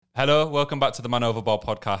Hello, welcome back to the Man Overboard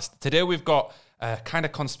podcast. Today we've got a kind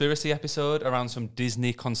of conspiracy episode around some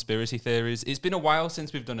Disney conspiracy theories. It's been a while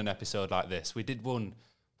since we've done an episode like this. We did one,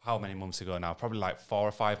 how many months ago now? Probably like 4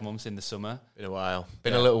 or 5 months in the summer. Been a while.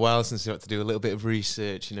 Been a little while since we had to do a little bit of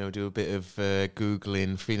research, do a bit of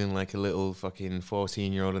Googling, feeling like a little fucking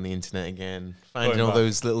 14-year-old on the internet again. Finding all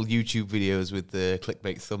those little YouTube videos with the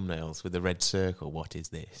clickbait thumbnails with the red circle. What is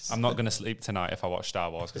this? I'm not going to sleep tonight if I watch Star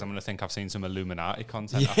Wars because I'm going to think I've seen some Illuminati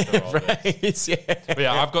content after all this. Yeah. But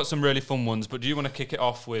yeah, I've got some really fun ones, but do you want to kick it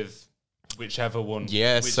off with whichever one?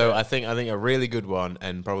 Yeah, so I think a really good one,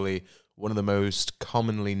 and probably one of the most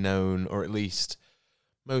commonly known, or at least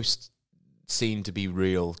most seen to be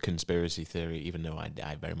real conspiracy theory, even though I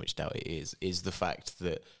very much doubt it is the fact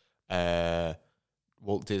that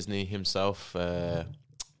Walt Disney himself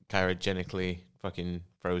cryogenically fucking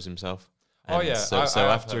froze himself. And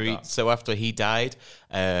So after he died,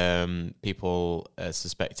 people are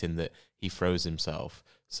suspecting that he froze himself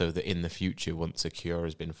so that in the future, once a cure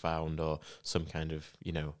has been found or some kind of,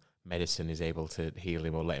 medicine is able to heal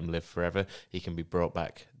him or let him live forever, he can be brought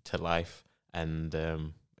back to life and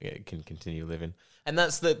can continue living. And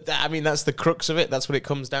that's the crux of it. That's what it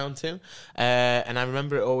comes down to. And I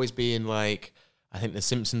remember it always being like, I think The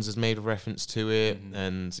Simpsons has made a reference to it,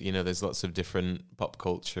 and there's lots of different pop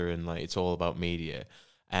culture, and like it's all about media.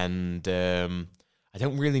 And I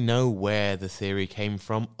don't really know where the theory came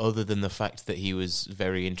from, other than the fact that he was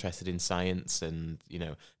very interested in science and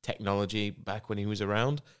technology back when he was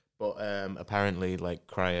around. But apparently, like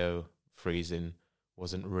cryo freezing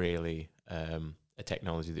wasn't really a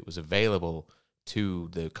technology that was available to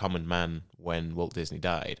the common man when Walt Disney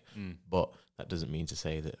died. But that doesn't mean to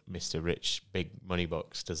say that Mr. Rich Big Money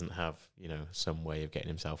Box doesn't have, some way of getting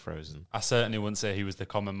himself frozen. I certainly wouldn't say he was the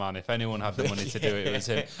common man. If anyone had the money to do it, it was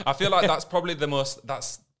him. I feel like that's probably the most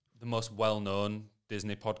well-known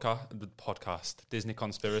Disney podcast, Disney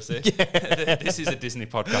conspiracy. Yeah. This is a Disney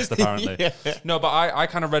podcast, apparently. Yeah. No, but I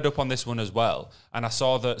kind of read up on this one as well, and I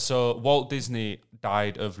saw that, so Walt Disney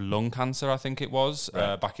died of lung cancer, I think it was,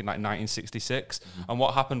 back in like 1966. And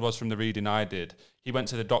what happened was, from the reading I did, he went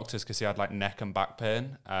to the doctors because he had like neck and back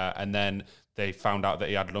pain, and then they found out that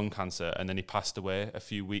he had lung cancer, and then he passed away a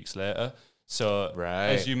few weeks later. So,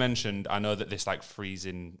 as you mentioned, I know that this like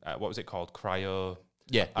freezing, what was it called? Cryo...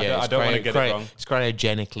 Yeah, I don't want to get it wrong. It's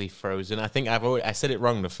cryogenically frozen. I think I said it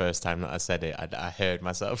wrong the first time that I said it. I heard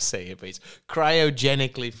myself say it, but it's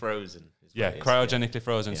cryogenically frozen. Yeah, cryogenically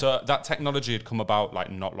frozen. Yeah. So that technology had come about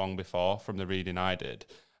like not long before, from the reading I did.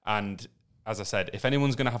 And as I said, if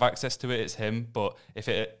anyone's going to have access to it, it's him. But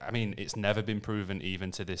it's never been proven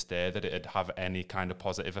even to this day that it'd have any kind of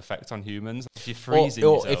positive effect on humans. If you're freezing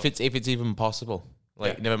or if it's even possible,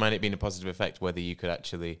 never mind it being a positive effect, whether you could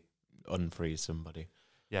actually unfreeze somebody.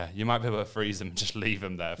 Yeah, you might be able to freeze them and just leave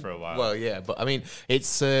them there for a while. Well, yeah, but I mean,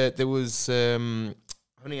 it's there was Honey,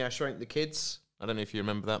 I Shrunk the Kids. I don't know if you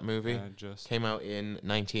remember that movie. Came out in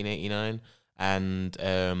 1989, and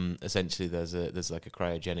essentially there's like a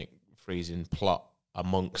cryogenic freezing plot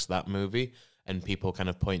amongst that movie, and people kind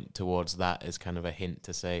of point towards that as kind of a hint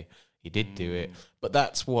to say he did do it. But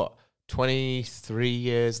that's 23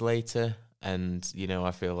 years later, and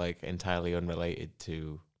I feel like entirely unrelated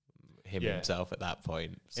to him himself at that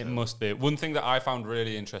point. So. It must be. One thing that I found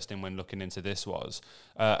really interesting when looking into this was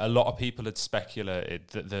a lot of people had speculated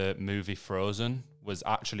that the movie Frozen was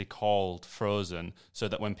actually called Frozen, so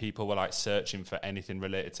that when people were like searching for anything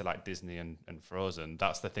related to like Disney and Frozen,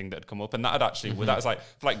 that's the thing that had come up. And that had actually, that was like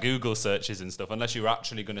for like Google searches and stuff, unless you're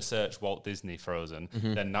actually going to search Walt Disney Frozen,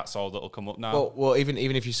 then that's all that'll come up now. Well, even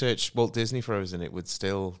if you search Walt Disney Frozen, it would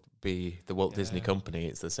still be the Walt Disney Company.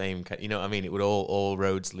 It's the same, what I mean? It would all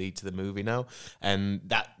roads lead to the movie now. And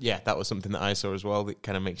that was something that I saw as well that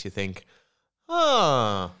kind of makes you think,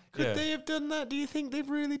 could they have done that? Do you think they've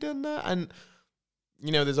really done that? And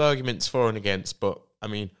there's arguments for and against, but I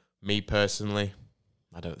mean, me personally,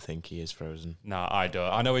 I don't think he is frozen. No, I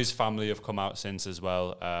don't. I know his family have come out since as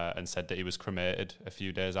well, and said that he was cremated a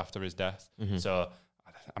few days after his death. So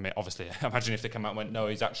I mean, obviously, imagine if they come out and went, no,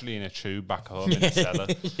 he's actually in a tube back home in the cellar.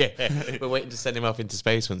 Yeah, we're waiting to send him off into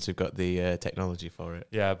space once we've got the technology for it.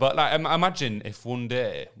 Yeah, but like, imagine if one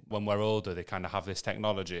day, when we're older, they kind of have this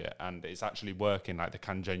technology and it's actually working, like they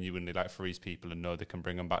can genuinely like freeze people and know they can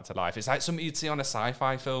bring them back to life. It's like something you'd see on a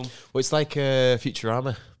sci-fi film. Well, it's like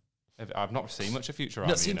Futurama. I've not seen much of Futurama.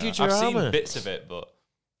 Not seen Futurama? I've seen bits of it, but...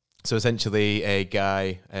 So essentially, a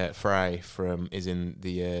guy, Fry, is in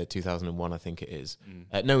the year 2001, I think it is.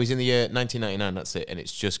 No, he's in the year 1999, that's it, and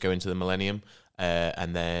it's just going to the millennium.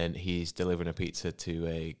 and then he's delivering a pizza to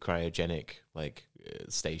a cryogenic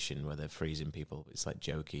station where they're freezing people. It's like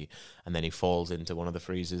jokey, and then he falls into one of the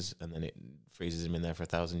freezers, and then it freezes him in there for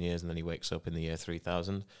 1,000 years, and then he wakes up in the year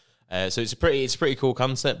 3000. So it's a pretty cool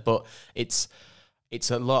concept, but it's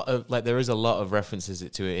a lot of there is a lot of references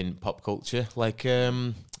to it in pop culture, like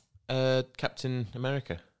Captain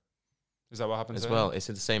America. Is that what happened as to well? him? It's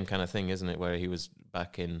the same kind of thing, isn't it? Where he was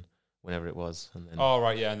back in whenever it was, and then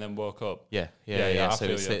and then woke up. Yeah. So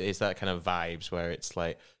it's that kind of vibes where it's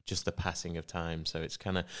like just the passing of time. So it's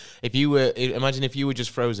kind of imagine if you were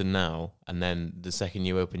just frozen now, and then the second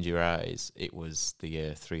you opened your eyes, it was the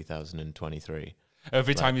year 3023.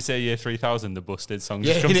 Every time you say year 3000, the Busted song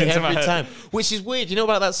just comes into my head. Time. Which is weird. You know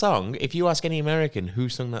about that song? If you ask any American who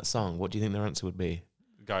sung that song, what do you think their answer would be?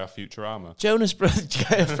 The guy off Futurama. Jonas Brothers.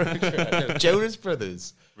 Jonas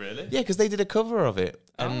Brothers. Really? Yeah, because they did a cover of it.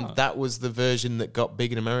 And that was the version that got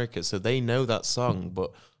big in America. So they know that song.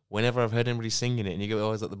 But whenever I've heard anybody singing it and you go,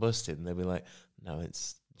 oh, is that the Busted? And they'll be like, no,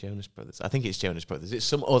 it's Jonas Brothers. I think it's Jonas Brothers. It's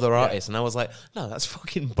some other artist. And I was like, no, that's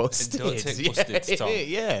fucking Busted. Don't take Busted's Tom.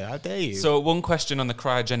 Yeah, how dare you? So one question on the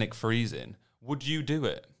cryogenic freezing. Would you do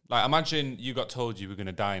it? Like, imagine you got told you were going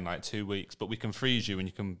to die in like 2 weeks, but we can freeze you and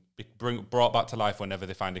you can be brought back to life whenever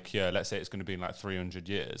they find a cure. Let's say it's going to be in like 300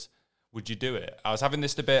 years. Would you do it? I was having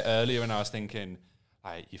this debate earlier and I was thinking,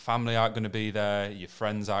 like, your family aren't going to be there, your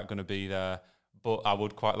friends aren't going to be there, but I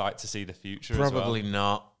would quite like to see the future Probably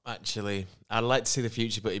not. Actually, I'd like to see the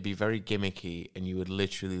future, but it'd be very gimmicky, and you would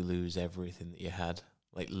literally lose everything that you had,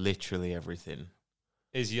 like literally everything.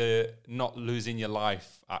 Is you not losing your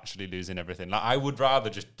life actually losing everything? Like, I would rather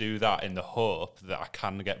just do that in the hope that I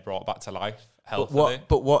can get brought back to life healthily.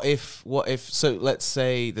 But what if? So let's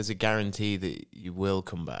say there's a guarantee that you will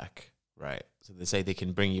come back, right? So they say they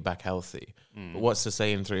can bring you back healthy. But what's to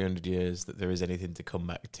say in 300 years that there is anything to come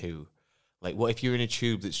back to? Like, what if you're in a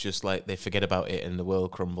tube that's just like they forget about it and the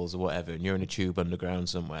world crumbles or whatever, and you're in a tube underground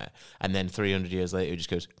somewhere, and then 300 years later it just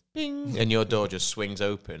goes bing, and your door just swings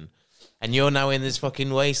open, and you're now in this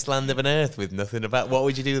fucking wasteland of an earth with nothing about. What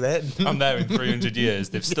would you do then? I'm there in 300 years.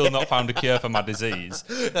 They've still not found a cure for my disease.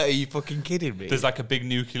 Are you fucking kidding me? There's like a big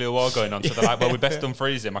nuclear war going on. So they're like, well, we best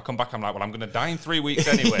unfreeze him. I come back, I'm like, well, I'm going to die in 3 weeks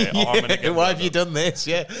anyway. Or I'm gonna get why have you done this?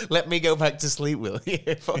 Yeah, let me go back to sleep, will you?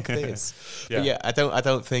 Fuck this. Yeah. But yeah, I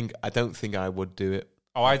don't think I would do it.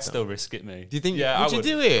 Oh, I'd still risk it, mate. Do you think? Yeah, would you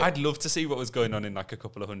do it? I'd love to see what was going on in like a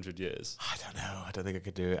couple of 100 years. I don't know. I don't think I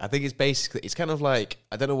could do it. I think it's kind of like,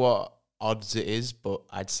 I don't know what odds it is, but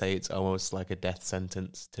I'd say it's almost like a death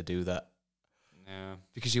sentence to do that. Yeah.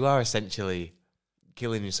 Because you are essentially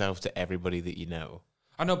killing yourself to everybody that you know.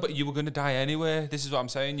 I know, but you were going to die anyway. This is what I'm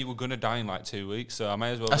saying. You were going to die in like 2 weeks, so I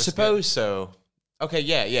may as well. I suppose so. Okay,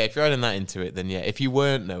 yeah. If you're adding that into it, then yeah. If you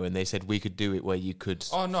weren't though, and they said we could do it where you could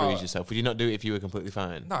freeze yourself, would you not do it if you were completely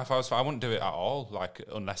fine? No, if I was fine, I wouldn't do it at all. Like,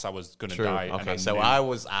 unless I was going to die. Okay, so I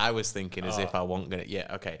was thinking as if I wasn't gonna.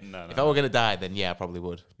 Yeah. Okay. No, if I were gonna die, then yeah, I probably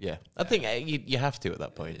would. Yeah. I think you have to at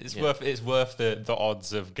that point. It's worth the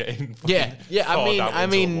odds of getting. Yeah. I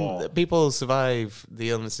mean, people survive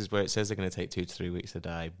the illnesses where it says they're going to take 2 to 3 weeks to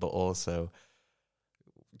die, but also.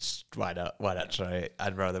 Why not try it?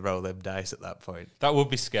 I'd rather roll them dice at that point. That would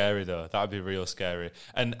be scary though. That would be real scary.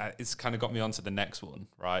 And it's kind of got me onto the next one,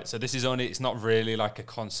 right? So this is it's not really like a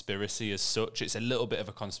conspiracy as such. It's a little bit of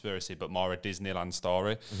a conspiracy, but more a Disneyland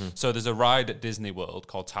story. Mm-hmm. So there's a ride at Disney World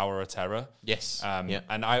called Tower of Terror. Yes.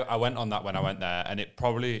 And I went on that when I went there, and it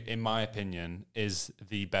probably, in my opinion, is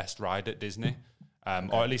the best ride at Disney.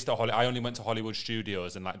 Or at least I only went to Hollywood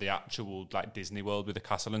Studios and like the actual like Disney World with the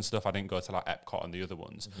castle and stuff. I didn't go to like Epcot and the other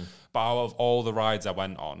ones. Mm-hmm. But out of all the rides I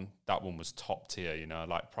went on, that one was top tier,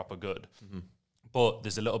 like proper good. Mm-hmm. But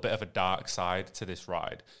there's a little bit of a dark side to this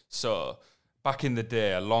ride. So back in the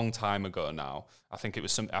day, a long time ago now, I think it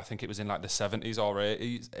was in like the 70s or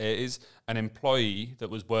 80s, an employee that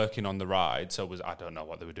was working on the ride, I don't know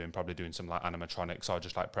what they were doing, probably doing some like animatronics or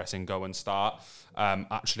just like pressing go and start,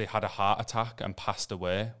 actually had a heart attack and passed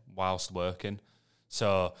away whilst working.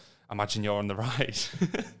 So imagine you're on the ride.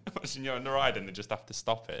 Imagine you're on the ride and they just have to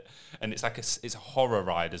stop it. And it's like it's a horror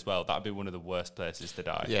ride as well. That'd be one of the worst places to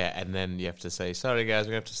die. Yeah, and then you have to say, sorry guys,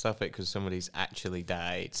 we have to stop it because somebody's actually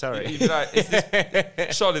died. Sorry. You'd be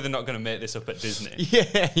like, surely they're not going to make this up at Disney.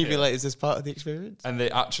 Yeah, you'd be like, is this part of the experience? And they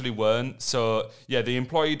actually weren't. So yeah, the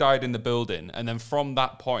employee died in the building. And then from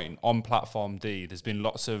that point on Platform D, there's been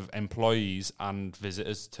lots of employees and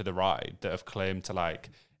visitors to the ride that have claimed to like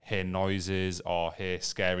hear noises or hear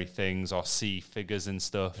scary things or see figures and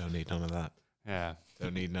stuff. Don't need none of that. Yeah.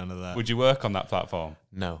 Don't need none of that. Would you work on that platform?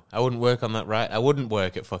 No, I wouldn't work on that ride. I wouldn't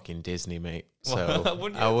work at fucking Disney, mate. So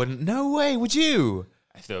wouldn't you? I wouldn't. No way. Would you?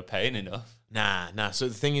 If they were paying enough. Nah. So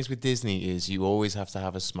the thing is with Disney is you always have to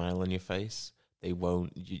have a smile on your face. They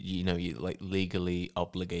won't, you're like legally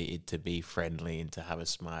obligated to be friendly and to have a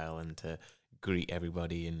smile and to greet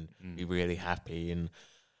everybody and be really happy. And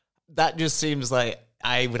that just seems like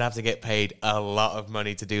I would have to get paid a lot of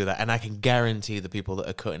money to do that. And I can guarantee the people that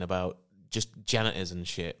are cutting about just janitors and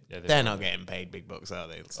shit, they're not getting paid big bucks, are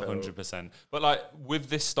they? So. 100%. But like with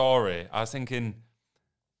this story, I was thinking,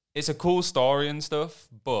 it's a cool story and stuff,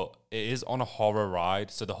 but it is on a horror ride.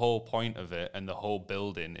 So the whole point of it and the whole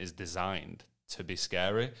building is designed to be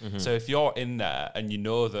scary. So if you're in there and you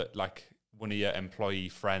know that like one of your employee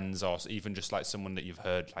friends or even just like someone that you've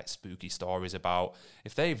heard like spooky stories about,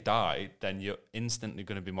 if they've died, then you're instantly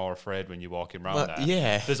going to be more afraid when you're walking around there.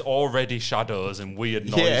 Yeah. There's already shadows and weird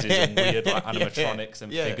noises and weird like animatronics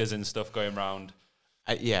and figures and stuff going around.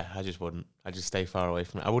 I just wouldn't. I just stay far away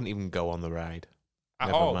from it. I wouldn't even go on the ride.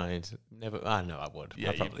 Never mind. I know I would.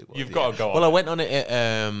 Yeah, I probably would. You've got to go on. Well, I went on it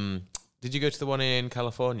at, did you go to the one in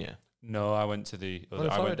California? No, I went to the other.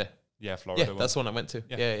 Florida. Florida. Yeah, that's the one I went to.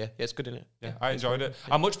 Yeah. It's good, isn't it? Yeah, I enjoyed it.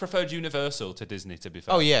 I much preferred Universal to Disney, to be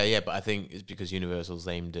fair. Oh, yeah, but I think it's because Universal's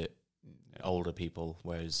aimed at older people,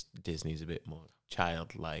 whereas Disney's a bit more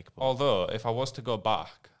childlike. Although, if I was to go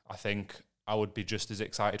back, I think I would be just as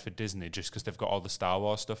excited for Disney just because they've got all the Star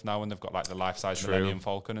Wars stuff now and they've got like the life-size Millennium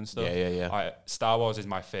Falcon and stuff. Yeah. Star Wars is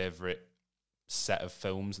my favourite set of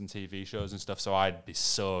films and TV shows and stuff, so I'd be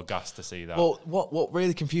so gassed to see that. Well, what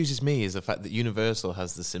really confuses me is the fact that Universal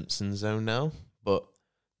has the Simpsons zone now, but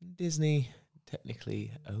Disney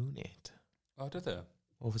technically own it. Oh, did they?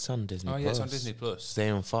 Well, it's on Disney. Oh, yeah, it's on Disney Plus. They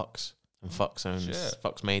own Fox, and Fox owns.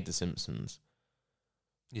 Fox made the Simpsons.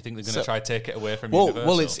 You think they're going to try to take it away from Universal?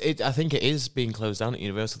 Well, I think it is being closed down at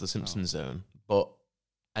Universal, the Simpsons zone, but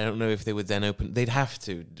I don't know if they would then open. They'd have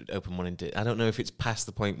to open one in. I don't know if it's past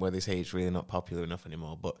the point where they say it's really not popular enough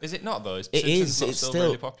anymore. But is it not though? It is. It's still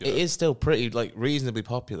really popular. It is still pretty like reasonably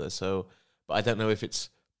popular. So, but I don't know if it's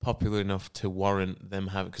popular enough to warrant them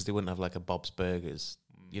having, because they wouldn't have like a Bob's Burgers.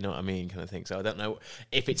 You know what I mean, kind of thing. So I don't know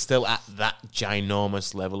if it's still at that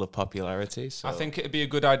ginormous level of popularity. So I think it'd be a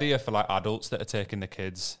good idea for like adults that are taking the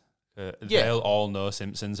kids. They'll all know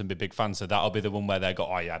Simpsons and be big fans, so that'll be the one where they go,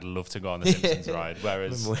 oh yeah, I'd love to go on the Simpsons ride.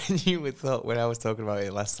 Whereas when I was talking about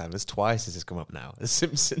it last time, there's twice this has come up now. The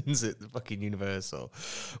Simpsons at the fucking Universal.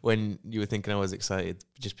 When you were thinking I was excited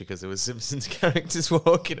just because there was Simpsons characters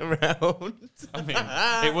walking around. I mean,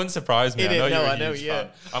 it wouldn't surprise me. I know you're a huge fan.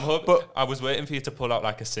 I'm hoping. But I was waiting for you to pull out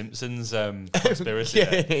like a Simpsons conspiracy.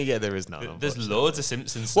 Yeah, there is none. There's loads of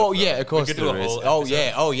Simpsons. Well, yeah, of course there is.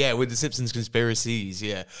 Oh yeah, with the Simpsons conspiracies,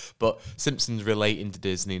 yeah. But Simpsons relating to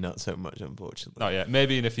Disney, not so much, unfortunately. Not yet.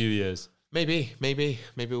 Maybe in a few years. Maybe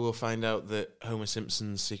we'll find out that Homer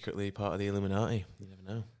Simpson's secretly part of the Illuminati. You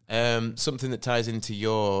never know. Something that ties into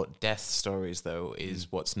your death stories, though,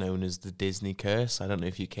 is what's known as the Disney curse. I don't know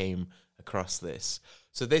if you came across this.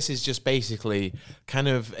 So this is just basically kind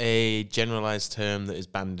of a generalized term that is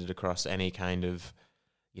banded across any kind of,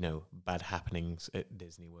 bad happenings at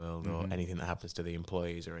Disney World or anything that happens to the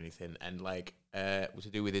employees or anything, and to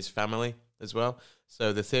do with his family as well.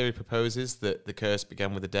 So the theory proposes that the curse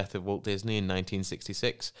began with the death of Walt Disney in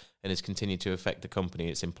 1966 and has continued to affect the company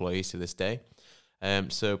and its employees to this day.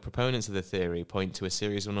 So proponents of the theory point to a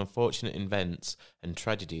series of unfortunate events and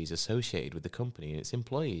tragedies associated with the company and its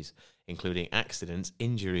employees, including accidents,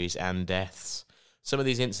 injuries, and deaths. Some of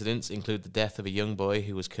these incidents include the death of a young boy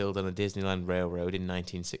who was killed on a Disneyland railroad in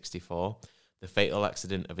 1964, the fatal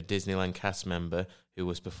accident of a Disneyland cast member who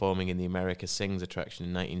was performing in the America Sings attraction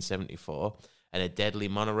in 1974, and a deadly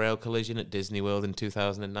monorail collision at Disney World in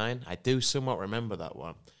 2009. I do somewhat remember that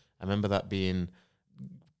one. I remember that being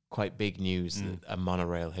quite big news that a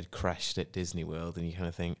monorail had crashed at Disney World, and you kind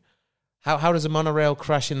of think, how does a monorail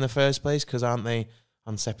crash in the first place? Because aren't they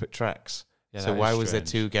on separate tracks? Yeah, so why was there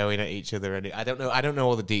two going at each other? And I don't know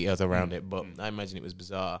all the details around it, but I imagine it was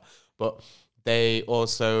bizarre. But they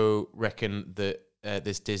also reckon that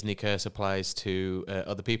this Disney curse applies to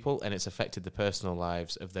other people, and it's affected the personal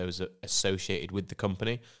lives of those associated with the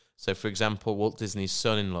company. So, for example, Walt Disney's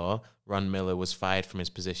son-in-law, Ron Miller, was fired from his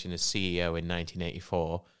position as CEO in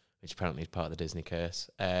 1984, which apparently is part of the Disney curse.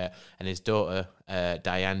 And his daughter,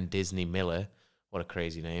 Diane Disney Miller, what a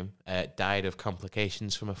crazy name, died of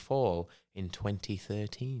complications from a fall in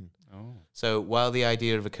 2013. Oh. So while the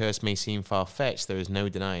idea of a curse may seem far-fetched, there is no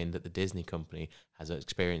denying that the Disney company has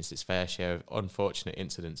experienced its fair share of unfortunate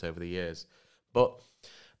incidents over the years. But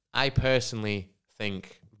I personally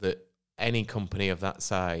think that any company of that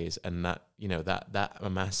size and that, that a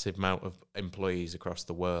massive amount of employees across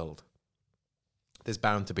the world, there's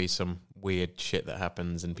bound to be some weird shit that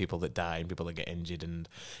happens and people that die and people that get injured. And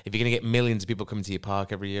if you're going to get millions of people coming to your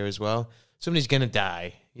park every year as well, somebody's going to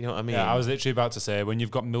die. You know what I mean? Yeah, I was literally about to say, when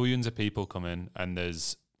you've got millions of people coming and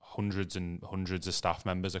there's hundreds and hundreds of staff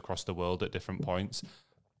members across the world at different points,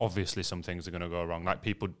 obviously some things are going to go wrong. Like,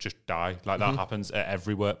 people just die. Like, that happens at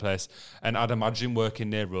every workplace. And I'd imagine working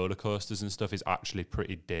near roller coasters and stuff is actually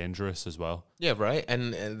pretty dangerous as well. Yeah, right.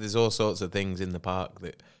 And there's all sorts of things in the park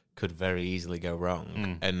that could very easily go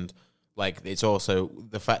wrong. And like, it's also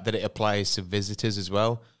the fact that it applies to visitors as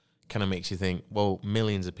well kind of makes you think, well,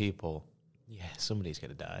 millions of people, yeah, somebody's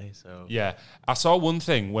going to die. So yeah, I saw one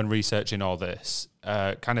thing when researching all this,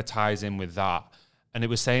 kind of ties in with that. And it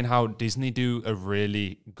was saying how Disney do a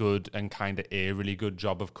really good and kind of eerily good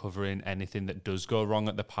job of covering anything that does go wrong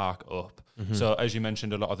at the park up. So as you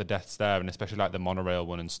mentioned, a lot of the deaths there, and especially like the monorail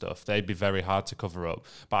one and stuff, they'd be very hard to cover up.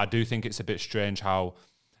 But I do think it's a bit strange how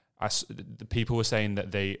the people were saying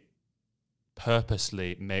that they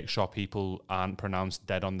purposely make sure people aren't pronounced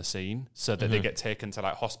dead on the scene, so that they get taken to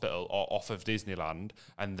like hospital or off of Disneyland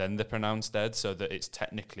and then they're pronounced dead, so that it's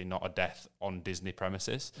technically not a death on Disney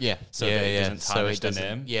premises. Yeah. So that it doesn't tarnish the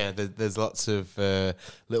name. Yeah, there's lots of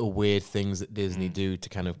little weird things that Disney do to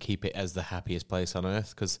kind of keep it as the happiest place on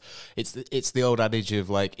earth, because it's the old adage of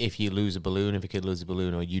like, if you lose a balloon, if a kid loses a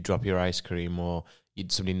balloon, or you drop your ice cream, or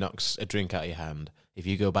somebody knocks a drink out of your hand, if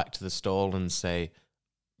you go back to the stall and say,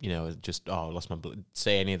 you know, just, I lost my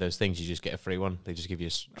say any of those things, you just get a free one. They just give you a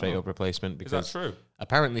straight up replacement. Because Is that true?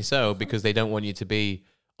 Apparently so, because they don't want you to be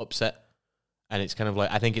upset. And it's kind of like,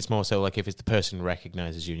 I think it's more so like if it's the person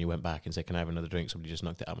recognizes you and you went back and said, can I have another drink? Somebody just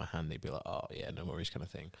knocked it out of my hand. They'd be like, oh yeah, no worries, kind of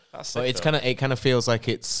thing. That's but it kind of feels like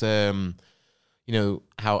it's, you know,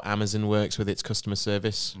 how Amazon works with its customer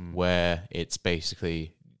service, where it's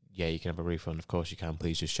basically, yeah, you can have a refund. Of course you can.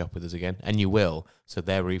 Please just shop with us again. And you will. So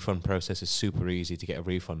their refund process is super easy to get a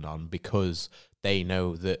refund on, because they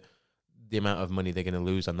know that the amount of money they're going to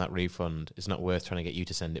lose on that refund is not worth trying to get you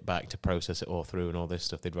to send it back to process it all through and all this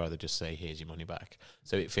stuff. They'd rather just say, here's your money back.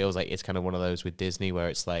 So it feels like it's kind of one of those with Disney where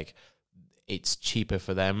it's like, it's cheaper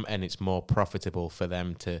for them and it's more profitable for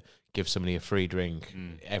them to give somebody a free drink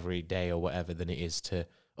every day or whatever than it is to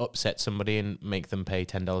upset somebody and make them pay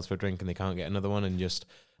 $10 for a drink and they can't get another one, and just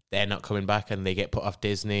they're not coming back and they get put off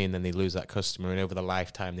Disney and then they lose that customer, and over the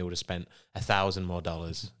lifetime they would have spent $1,000 more.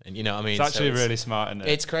 And you know what I mean? It's actually really smart, isn't it?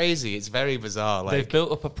 It's crazy. It's very bizarre. Like, they've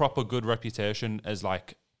built up a proper good reputation as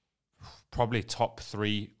like probably top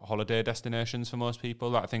 3 holiday destinations for most people.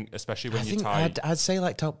 Like, I think especially when you tie... I'd say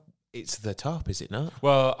like top... It's the top, is it not?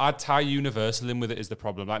 Well, I'd tie Universal in with it is the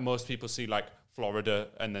problem. Like, most people see like Florida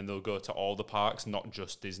and then they'll go to all the parks, not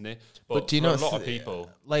just Disney. But do you know, a lot of people,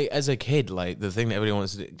 like as a kid, like the thing that everybody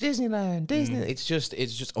wants to do, Disneyland, Disney. It's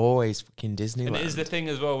just always fucking Disneyland. And it is the thing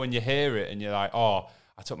as well when you hear it and you're like, oh,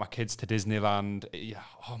 I took my kids to Disneyland. Yeah.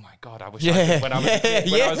 Oh my God, I wish I could. When I was a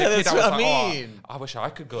kid, I was like, oh, I wish I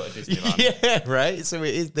could go to Disneyland. Yeah, right. So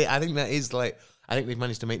it is. I think that is like. I think they've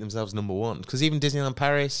managed to make themselves number one, because even Disneyland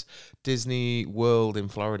Paris, Disney World in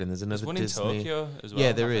Florida, and there's another one Disney. in Tokyo as well.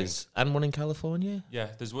 Yeah, there is, and one in California. Yeah,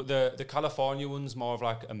 there's the California one's more of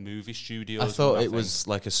like a movie studio. I thought it was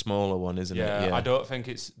like a smaller one, isn't it? Yeah, I don't think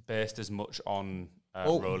it's based as much on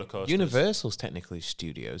roller coasters. Universal's technically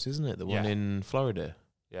studios, isn't it? The one in Florida.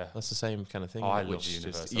 Yeah, that's the same kind of thing. Oh, I love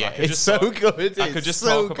Universal. Yeah, it's so good. I could just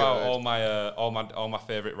talk about all my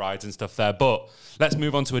favorite rides and stuff there. But let's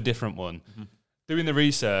move on to a different one. Mm-hmm. Doing the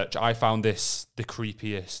research, I found this the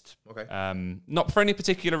creepiest. Okay. Not for any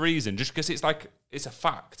particular reason, just because it's like, it's a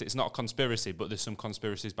fact. It's not a conspiracy, but there's some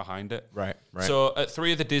conspiracies behind it. Right. So at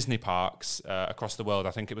 3 of the Disney parks across the world,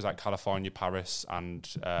 I think it was like California, Paris, and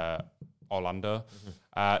Orlando,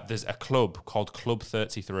 there's a club called Club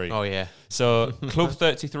 33. Oh, yeah. So Club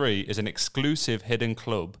 33 is an exclusive hidden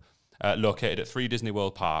club located at 3 Disney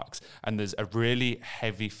World parks, and there's a really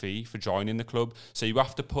heavy fee for joining the club. So you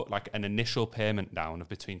have to put like an initial payment down of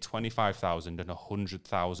between $25,000 and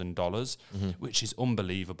 $100,000, which is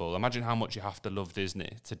unbelievable. Imagine how much you have to love Disney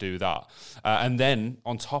to do that. And then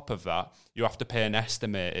on top of that, you have to pay an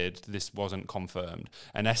estimated, this wasn't confirmed,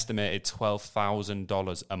 an estimated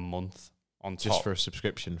 $12,000 a month on top. Just for a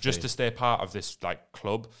subscription fee. Just to stay part of this like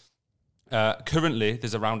club. Currently,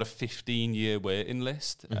 there's around a 15-year waiting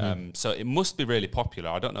list, so it must be really popular.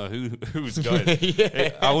 I don't know who's going.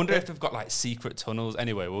 I wonder if they've got like secret tunnels.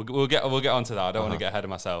 Anyway, we'll get onto that. I don't want to get ahead of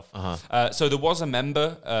myself. So there was a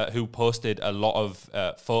member who posted a lot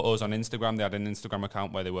of photos on Instagram. They had an Instagram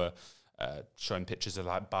account where they were showing pictures of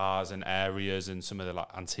like bars and areas and some of the like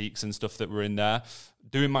antiques and stuff that were in there.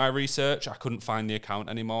 Doing my research, I couldn't find the account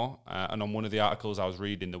anymore. And on one of the articles I was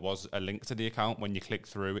reading, there was a link to the account. When you click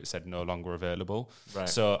through, it said no longer available. Right.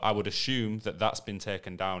 So I would assume that that's been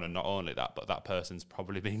taken down, and not only that, but that person's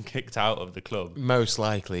probably been kicked out of the club. Most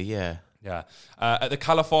likely, yeah. Yeah. At the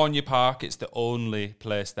California Park, it's the only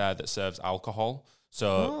place there that serves alcohol.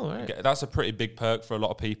 So that's a pretty big perk for a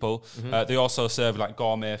lot of people. They also serve like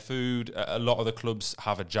gourmet food. A lot of the clubs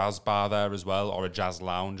have a jazz bar there as well, or a jazz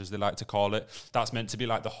lounge as they like to call it. That's meant to be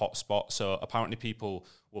like the hot spot. So apparently people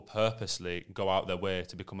will purposely go out their way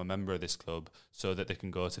to become a member of this club so that they can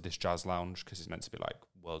go to this jazz lounge, because it's meant to be like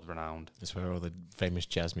world renowned. That's where all the famous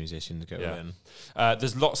jazz musicians go in.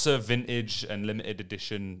 There's lots of vintage and limited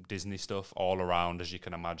edition Disney stuff all around, as you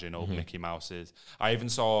can imagine, old Mickey Mouses. I even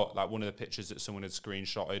saw like one of the pictures that someone had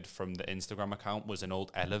screenshotted from the Instagram account was an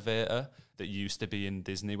old elevator that used to be in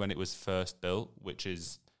Disney when it was first built, which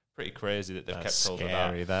is pretty crazy that they've kept hold of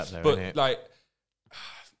that. But like,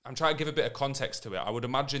 I'm trying to give a bit of context to it. I would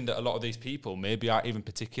imagine that a lot of these people maybe aren't even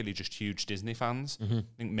particularly just huge Disney fans. I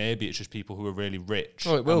think maybe it's just people who are really rich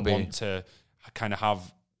and want to kind of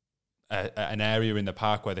have an area in the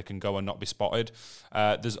park where they can go and not be spotted.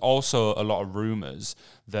 There's also a lot of rumours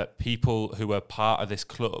that people who are part of this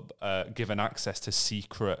club given access to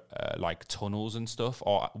secret like tunnels and stuff,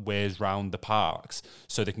 or ways round the parks,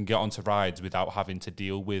 so they can get onto rides without having to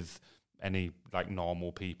deal with any like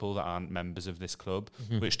normal people that aren't members of this club,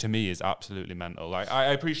 which to me is absolutely mental. Like I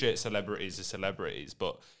appreciate celebrities as celebrities,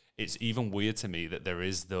 but it's even weird to me that there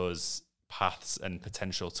is those paths and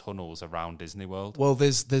potential tunnels around Disney World. Well,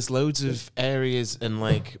 there's loads of areas and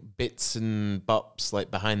like bits and bops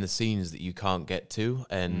like behind the scenes that you can't get to,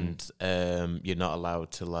 and you're not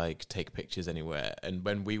allowed to like take pictures anywhere. And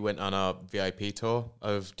when we went on our VIP tour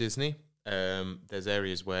of Disney, there's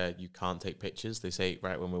areas where you can't take pictures. They say,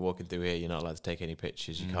 right, when we're walking through here, you're not allowed to take any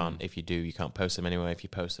pictures. You can't, if you do, you can't post them anywhere. If you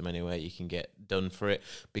post them anywhere, you can get done for it,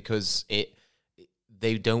 because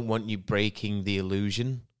they don't want you breaking the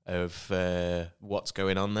illusion of what's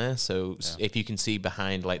going on there. So if you can see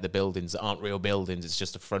behind like the buildings that aren't real buildings, it's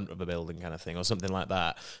just the front of a building kind of thing or something like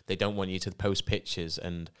that, they don't want you to post pictures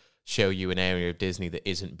and show you an area of Disney that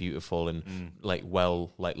isn't beautiful and like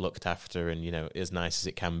well like looked after and, you know, as nice as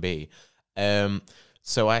it can be.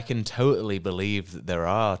 So I can totally believe that there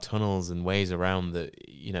are tunnels and ways around that,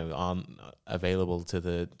 you know, aren't available to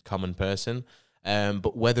the common person.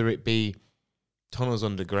 But whether it be tunnels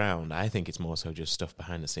underground, I think it's more so just stuff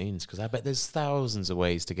behind the scenes, because I bet there's thousands of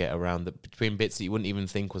ways to get around that, between bits that you wouldn't even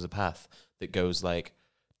think was a path that goes like,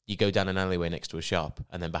 you go down an alleyway next to a shop,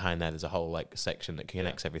 and then behind there's a whole like section that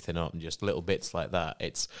connects everything up, and just little bits like that.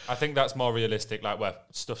 I think that's more realistic, like where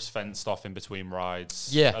stuff's fenced off in between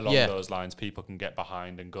rides. Along those lines, people can get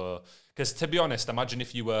behind and go. Because to be honest, imagine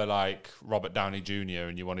if you were like Robert Downey Jr.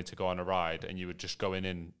 and you wanted to go on a ride, and you were just going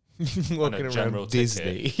in walking on a general around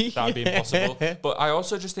Disney. Ticket. That'd be impossible. But I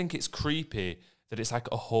also just think it's creepy that it's like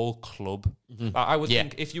a whole club. Like I would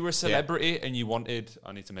think if you were a celebrity and you wanted,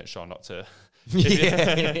 I need to make sure not to.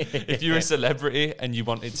 If you were a celebrity and you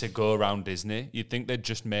wanted to go around Disney, you'd think they'd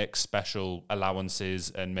just make special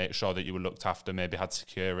allowances and make sure that you were looked after, maybe had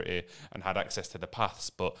security and had access to the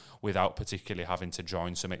paths, but without particularly having to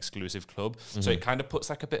join some exclusive club. So it kind of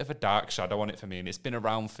puts like a bit of a dark shadow on it for me, and it's been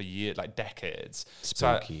around for years, like decades.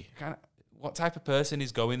 Spooky. So what type of person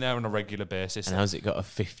is going there on a regular basis? And how's it got a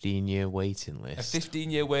 15-year waiting list? A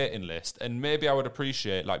 15-year waiting list. And maybe I would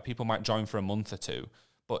appreciate, like, people might join for a month or two,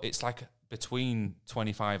 but it's like between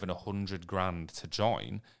 25 and 100 grand to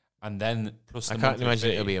join, and then plus the I can't imagine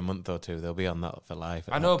fee. It'll be a month or two. They'll be on that for life.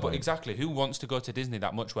 I know, but exactly. Who wants to go to Disney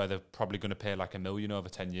that much where they're probably going to pay like $1 million over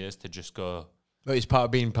 10 years to just go? But it's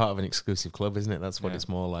being part of an exclusive club, isn't it? That's what it's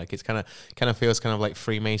more like. It's kind of feels kind of like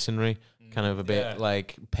Freemasonry, kind of a bit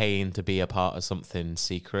like paying to be a part of something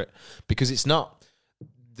secret, because it's not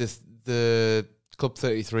the Club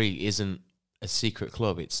 33 isn't a secret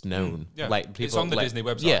club. It's known. Like people, it's on the Disney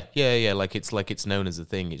website. Yeah. Like it's known as a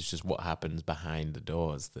thing. It's just what happens behind the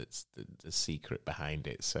doors that's the secret behind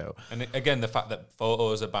it. So, and again, the fact that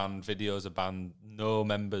photos are banned, videos are banned, no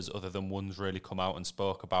members other than one's really come out and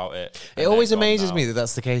spoke about it. It always amazes me that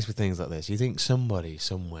that's the case with things like this. You think somebody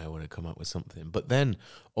somewhere would have come up with something, but then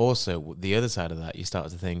also the other side of that, you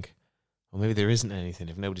start to think, well, maybe there isn't anything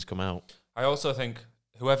if nobody's come out. I also think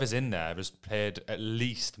whoever's in there has paid at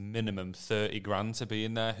least minimum 30 grand to be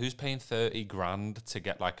in there. Who's paying 30 grand to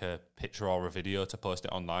get like a picture or a video to post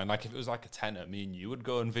it online? Like if it was like a tenner, me and you would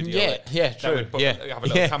go and video it. True. Have a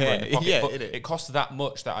little camera in the pocket. But it costs that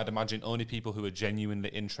much that I'd imagine only people who are genuinely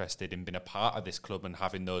interested in being a part of this club and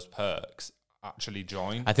having those perks actually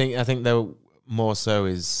join. I think though more so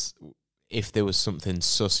is if there was something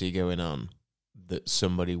sussy going on, that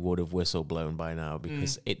somebody would have whistleblown by now,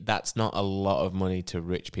 because that's not a lot of money to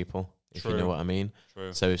rich people, if you know what I mean.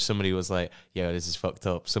 True. So if somebody was like, "Yo, this is fucked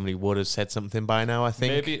up," somebody would have said something by now, I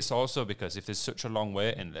think. Maybe it's also because if there's such a long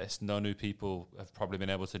waiting list, no new people have probably been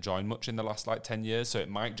able to join much in the last 10 years. So it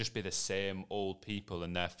might just be the same old people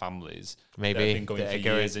and their families. Maybe that have been going for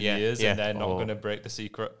years and years, and they're not going to break the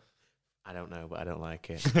secret. I don't know, but I don't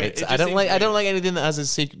like it. I don't like anything that has a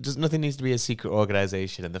secret. Nothing needs to be a secret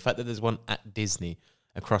organization, and the fact that there's one at Disney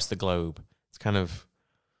across the globe, it's kind of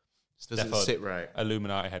doesn't sit right.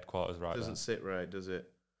 Illuminati headquarters, right? Doesn't sit right, does it?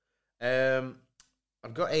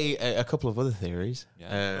 I've got a couple of other theories.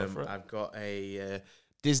 Yeah, go for it. I've got a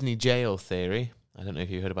Disney jail theory. I don't know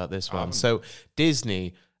if you heard about this one. So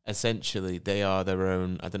Disney, essentially, they are their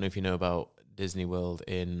own. I don't know if you know about Disney World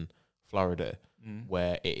in Florida.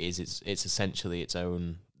 Where it's essentially its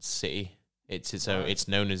own city. It's its own. It's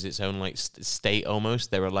known as its own state almost.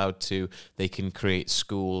 They're allowed to. They can create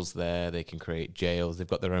schools there. They can create jails. They've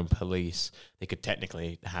got their own police. They could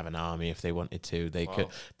technically have an army if they wanted to. They could.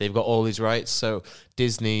 They've got all these rights. So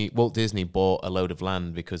Walt Disney bought a load of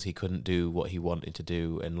land because he couldn't do what he wanted to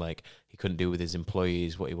do, and he couldn't do with his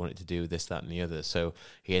employees what he wanted to do, this, that, and the other. So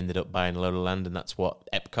he ended up buying a load of land, and that's what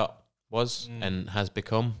Epcot was and has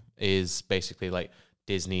become. Is basically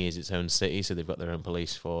Disney is its own city, so they've got their own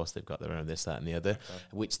police force, they've got their own this, that, and the other,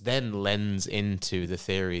 which then lends into the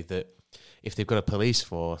theory that if they've got a police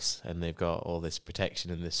force and they've got all this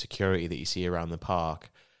protection and this security that you see around the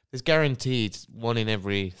park, there's guaranteed 1 in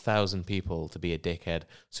every 1,000 people to be a dickhead.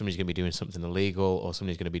 Somebody's going to be doing something illegal, or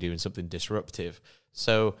somebody's going to be doing something disruptive.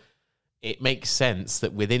 So it makes sense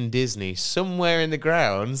that within Disney, somewhere in the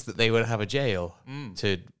grounds, that they would have a jail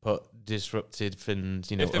to put disruptive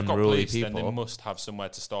and if they've unruly got police, people. then they must have somewhere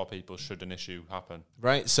to store people should an issue happen.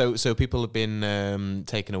 Right. So people have been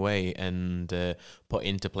taken away and put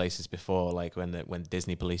into places before, when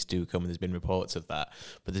Disney police do come, and there's been reports of that,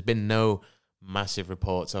 but there's been no massive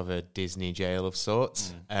reports of a Disney jail of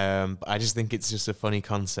sorts. But I just think it's just a funny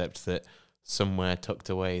concept that somewhere tucked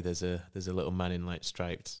away there's a little man in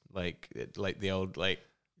striped the old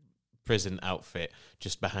prison outfit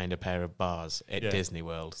just behind a pair of bars at Disney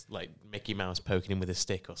World, Mickey Mouse poking him with a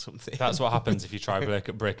stick or something. That's what happens if you try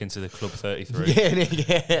break into the Club 33.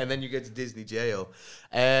 Yeah, and then you go to Disney jail.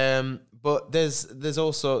 But there's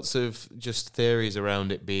all sorts of just theories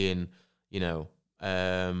around it being,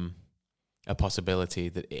 a possibility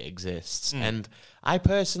that it exists. And I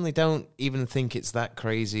personally don't even think it's that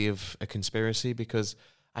crazy of a conspiracy, because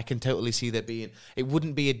I can totally see there being... It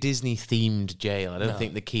wouldn't be a Disney-themed jail. I don't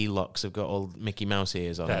think the key locks have got all Mickey Mouse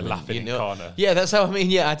ears on. They're laughing in the corner. Yeah, that's how I mean.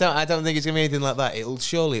 Yeah, I don't think it's going to be anything like that. It'll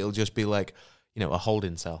just be a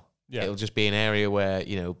holding cell. Yeah. It'll just be an area where,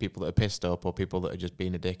 people that are pissed up or people that are just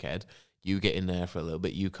being a dickhead, you get in there for a little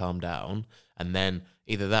bit, you calm down, and then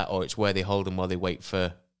either that or it's where they hold them while they wait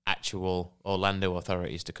for actual Orlando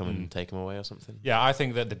authorities to come and take them away or something. Yeah, I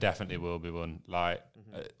think that there definitely will be one,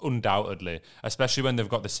 undoubtedly, especially when they've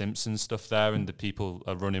got the Simpsons stuff there and the people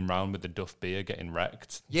are running around with the Duff beer getting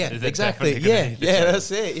wrecked. Yeah, exactly. Yeah, that's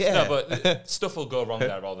it. Yeah. No, but stuff will go wrong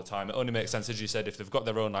there all the time. It only makes sense, as you said, if they've got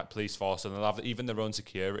their own police force and they'll have even their own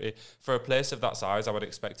security. For a place of that size, I would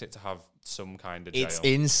expect it to have some kind of jail. It's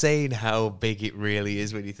insane how big it really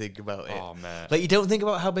is when you think about it. Oh, man. You don't think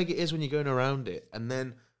about how big it is when you're going around it, and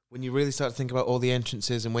then when you really start to think about all the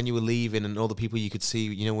entrances and when you were leaving and all the people you could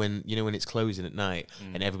see, when it's closing at night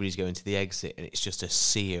and everybody's going to the exit and it's just a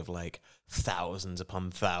sea of thousands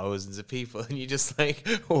upon thousands of people, and you're just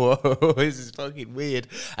whoa, this is fucking weird.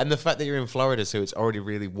 And the fact that you're in Florida, so it's already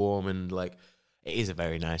really warm and it is a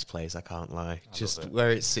very nice place, I can't lie. Just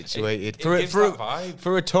where it's situated.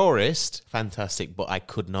 For a tourist, fantastic, but I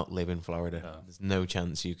could not live in Florida. No. There's no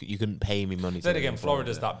chance you couldn't pay me money to live in Florida.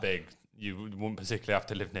 Florida's that big. You wouldn't particularly have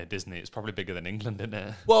to live near Disney. It's probably bigger than England, isn't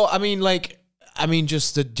it? Well,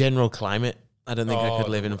 just the general climate. I don't think I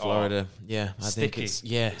could live in Florida. Yeah, I sticky.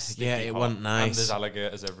 think it's it wasn't nice. And there's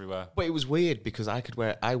alligators everywhere. But it was weird because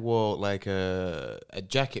I wore a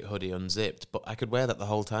jacket hoodie unzipped, but I could wear that the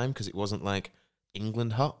whole time because it wasn't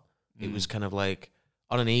England hot. It was kind of on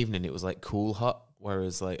an evening it was cool hot.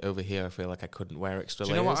 Whereas over here I feel I couldn't wear extra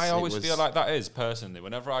layers. Do you know what I always feel like that is personally?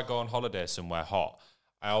 Whenever I go on holiday somewhere hot,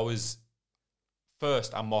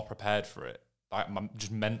 I'm more prepared for it.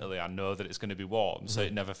 Just mentally, I know that it's going to be warm, so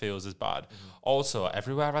it never feels as bad. Also,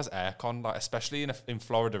 everywhere has aircon, especially in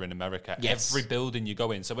Florida, in America. Yes. Every building you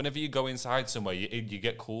go in. So whenever you go inside somewhere, you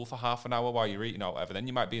get cool for half an hour while you're eating or whatever. Then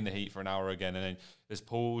you might be in the heat for an hour again, and then There's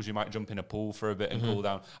pools. You might jump in a pool for a bit and cool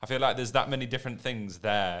down. I feel like there's that many different things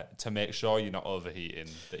there to make sure you're not overheating,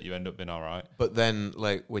 that you end up being all right. But then,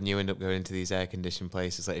 like, when you end up going into these air-conditioned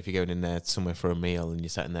places, like if you're going in there somewhere for a meal and you're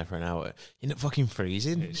sat in there for an hour, you're not fucking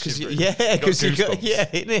freezing. Because you got, yeah,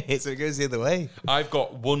 innit? So it goes the other way. I've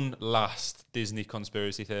got one last Disney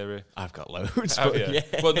conspiracy theory. I've got loads. Oh, but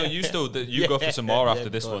yeah. Well, no, you still you go for some more after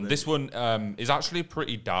this one. On, this one is actually a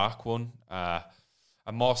pretty dark one.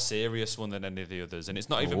 A more serious one than any of the others. And it's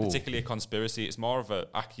not even particularly a conspiracy. It's more of an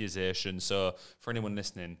accusation. So for anyone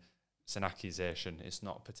listening, it's an accusation. It's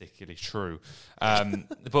not particularly true.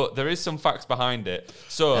 But there is some facts behind it.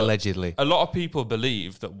 So allegedly. A lot of people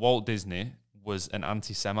believe that Walt Disney was an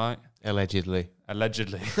anti-Semite. Allegedly.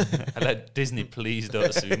 Disney, please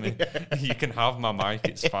don't sue me. You can have my mic.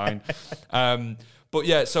 It's fine. But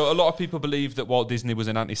yeah, so a lot of people believe that Walt Disney was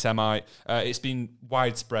an anti-Semite. It's been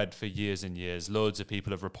widespread for years and years. Loads of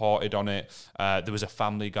people have reported on it. There was a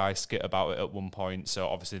Family Guy skit about it at one point. So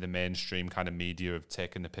obviously the mainstream kind of media have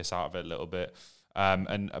taken the piss out of it a little bit.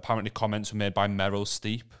 And apparently comments were made by Meryl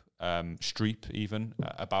Streep even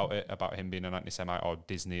about him being an anti-Semite, or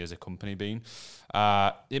Disney as a company being.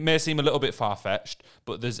 It may seem a little bit far-fetched,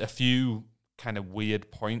 but there's a few kind of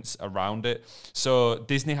weird points around it. So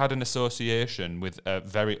Disney had an association with a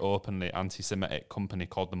very openly anti-Semitic company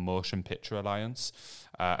called the Motion Picture Alliance,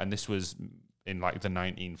 and this was in like the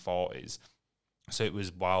 1940s. So it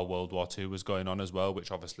was while World War II was going on as well,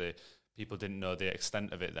 which obviously people didn't know the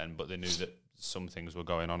extent of it then, but they knew that some things were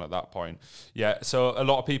going on at that point. Yeah, so a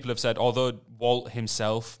lot of people have said, although Walt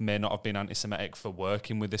himself may not have been anti-Semitic for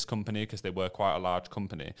working with this company, because they were quite a large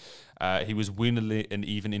company, he was willingly and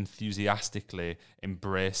even enthusiastically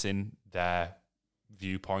embracing their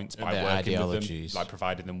viewpoints by working with them, like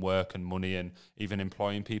providing them work and money and even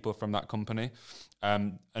employing people from that company.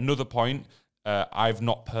 Another point, I've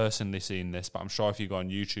not personally seen this, but I'm sure if you go on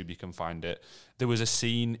YouTube you can find it. There was a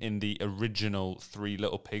scene in the original Three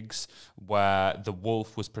Little Pigs where the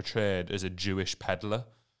wolf was portrayed as a Jewish peddler.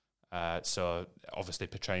 So obviously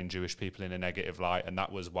portraying Jewish people in a negative light, and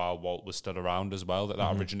that was while Walt was still around as well, that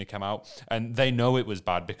originally came out. And they know it was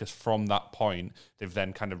bad because from that point they've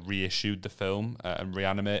then kind of reissued the film and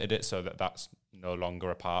reanimated it so that that's no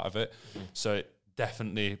longer a part of it. So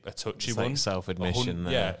definitely a touchy one. Like self-admission.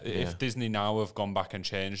 Yeah, if Disney now have gone back and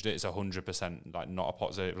changed it, it's 100% like not a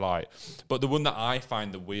positive light. But the one that I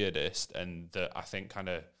find the weirdest, and that I think kind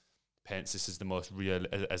of paints this as the most real,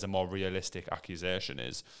 as a more realistic accusation,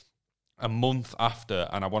 is a month after,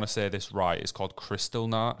 and I want to say this right, it's called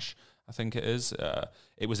Kristallnacht, I think it is.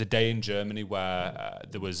 It was a day in Germany where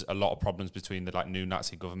there was a lot of problems between the like new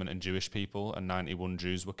Nazi government and Jewish people, and 91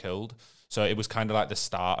 Jews were killed. So it was kind of like the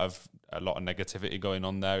start of a lot of negativity going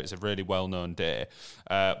on there. It's a really well-known day.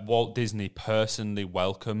 Walt Disney personally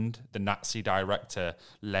welcomed the Nazi director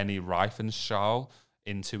Leni Riefenstahl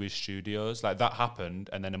into his studios. Like that happened,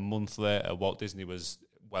 and then a month later, Walt Disney was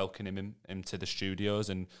welcoming him into the studios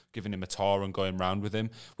and giving him a tour and going round with him,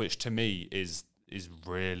 which to me is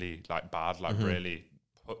really like bad, like really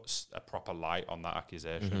puts a proper light on that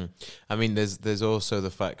accusation. I mean, there's also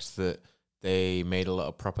the fact that they made a lot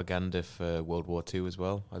of propaganda for World War II as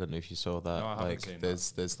well. I don't know if you saw that. No, I haven't seen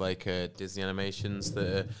that. There's like Disney animations that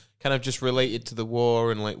are kind of just related to the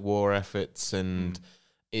war and like war efforts, and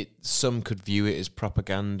some could view it as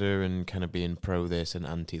propaganda and kind of being pro this and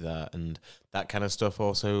anti that, and that kind of stuff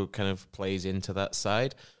also kind of plays into that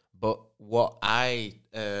side. But what I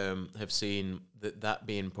have seen that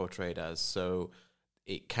being portrayed as, so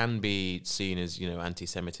it can be seen as, you know,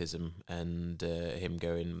 anti-Semitism and him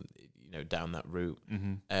going, you know, down that route.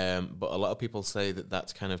 But a lot of people say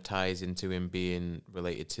that kind of ties into him being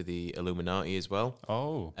related to the Illuminati as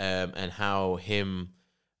well. And how him,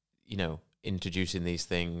 you know, introducing these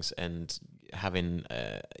things and having,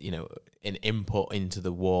 you know, an input into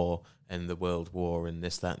the war and the World War and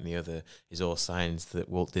this, that, and the other is all signs that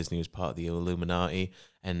Walt Disney was part of the Illuminati,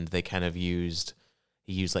 and they kind of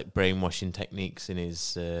he used like brainwashing techniques in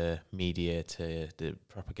his media to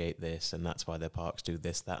propagate this, and that's why their parks do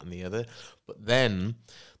this, that, and the other. But then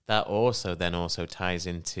that also ties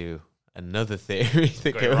into another theory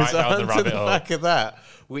that goes right on to the back of that,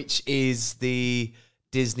 which is the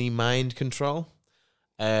Disney mind control.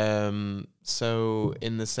 So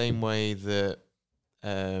in the same way that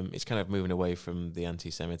it's kind of moving away from the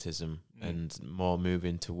anti-Semitism and more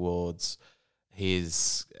moving towards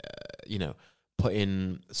his, you know,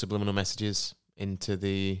 putting subliminal messages into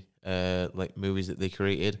the like movies that they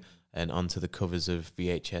created and onto the covers of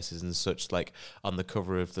VHSs and such. Like on the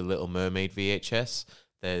cover of the Little Mermaid VHS,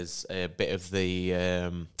 there's a bit of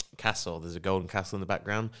the castle. There's a golden castle in the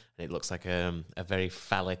background, and it looks like a very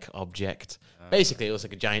phallic object. Basically, it looks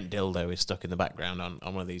like a giant dildo is stuck in the background on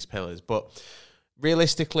one of these pillars. But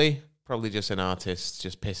realistically, probably just an artist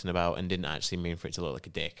just pissing about and didn't actually mean for it to look like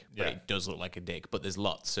a dick. But it does look like a dick. But there's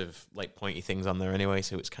lots of like pointy things on there anyway,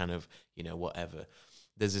 so it's kind of, whatever.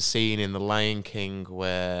 There's a scene in The Lion King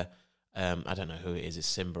where, I don't know who it is, it's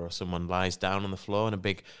Simba or someone, lies down on the floor and a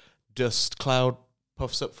big dust cloud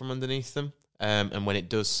puffs up from underneath them. And when it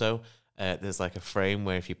does so, there's like a frame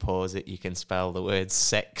where if you pause it, you can spell the word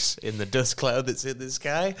sex in the dust cloud that's in the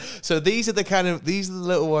sky. So these are the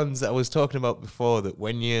little ones that I was talking about before, that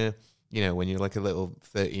when you're like a little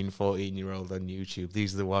 13, 14-year-old on YouTube,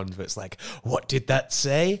 these are the ones where it's like, what did that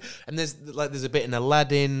say? And there's a bit in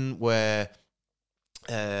Aladdin where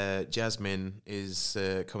Jasmine is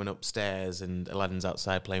coming upstairs and Aladdin's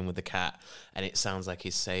outside playing with the cat, and it sounds like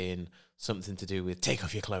he's saying something to do with take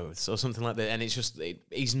off your clothes or something like that, and it's just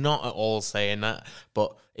he's not at all saying that,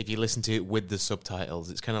 but if you listen to it with the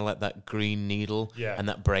subtitles, it's kind of like that Green Needle and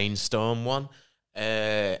that Brainstorm one.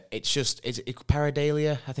 It's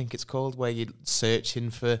pareidolia, I think it's called, where you're searching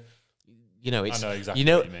for, it's, I know exactly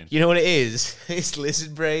what you mean. You know what it is? It's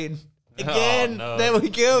lizard brain. Again, there we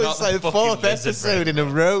go. It's like the fourth episode in a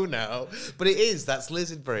row now. But that's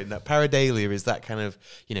lizard brain. That pareidolia is that kind of,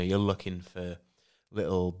 you're looking for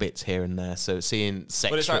little bits here and there. So seeing sex.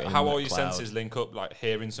 But it's like how all your senses link up, like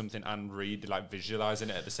hearing something and visualizing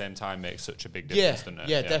it at the same time makes such a big difference, doesn't it?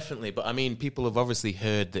 Yeah, definitely. But I mean, people have obviously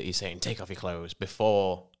heard that he's saying take off your clothes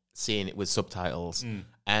before seeing it with subtitles.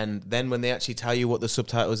 And then when they actually tell you what the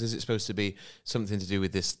subtitles is, it's supposed to be something to do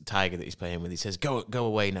with this tiger that he's playing with. He says, go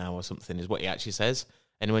away now or something is what he actually says.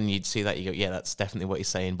 And when you'd see that, you go, yeah, that's definitely what he's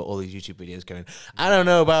saying. But all these YouTube videos going, I don't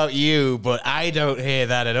know about you, but I don't hear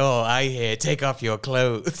that at all. I hear, take off your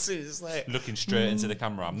clothes. It's like looking straight into the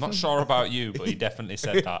camera. I'm not sure about you, but he definitely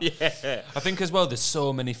said that. Yeah. I think as well, there's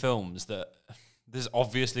so many films that there's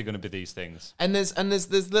obviously going to be these things. And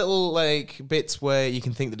there's little like bits where you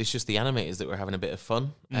can think that it's just the animators that were having a bit of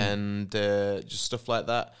fun and just stuff like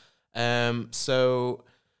that. So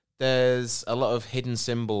there's a lot of hidden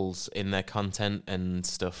symbols in their content and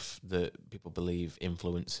stuff that people believe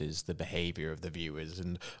influences the behavior of the viewers,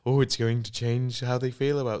 and it's going to change how they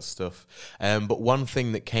feel about stuff. But one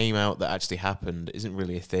thing that came out that actually happened isn't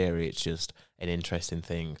really a theory, it's just an interesting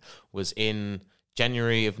thing, was in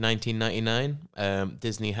January of 1999,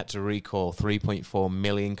 Disney had to recall 3.4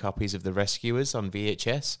 million copies of The Rescuers on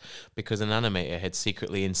VHS because an animator had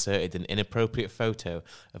secretly inserted an inappropriate photo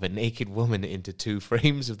of a naked woman into 2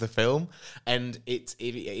 frames of the film. And if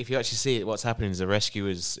you actually see it, what's happening is The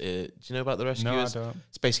Rescuers. Do you know about The Rescuers? No, I don't.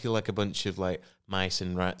 It's basically like a bunch of like mice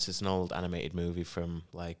and rats. It's an old animated movie from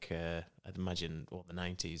like I'd imagine the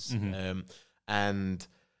 90s, and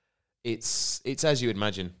It's as you would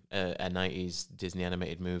imagine a 90s Disney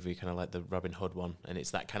animated movie, kind of like the Robin Hood one, and it's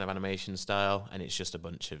that kind of animation style, and it's just a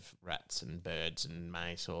bunch of rats and birds and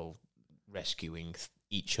mice all rescuing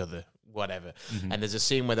each other, whatever. And there's a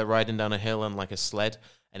scene where they're riding down a hill on like a sled,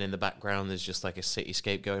 and in the background there's just like a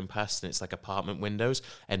cityscape going past, and it's like apartment windows,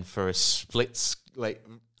 and for a split, like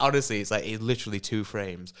honestly, it's literally 2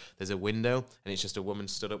 frames. There's a window, and it's just a woman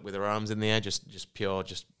stood up with her arms in the air, just pure,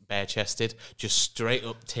 just bare-chested, just straight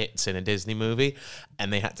up tits in a Disney movie,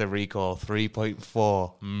 and they had to recall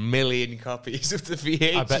 3.4 million copies of the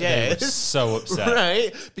VHS. I bet they were so upset.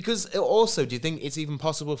 Right? Because also, do you think it's even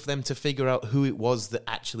possible for them to figure out who it was that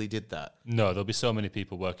actually did that? No, there'll be so many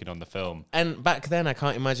people working on the film. And back then, I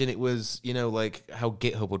can't imagine it was, like how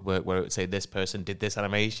GitHub would work, where it would say this person did this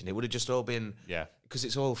animation. It would have just all been... Yeah. Because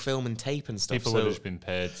it's all film and tape and stuff. People would have been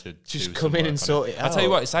paid to just come in and sort it out. I'll tell you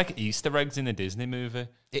what, it's like Easter eggs in a Disney movie.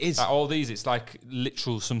 It is. Like all these, it's like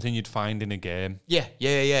literal something you'd find in a game. Yeah.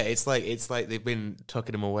 It's like they've been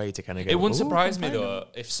tucking them away to kind of go. It wouldn't surprise me though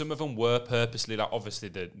if some of them were purposely, like obviously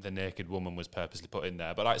the naked woman was purposely put in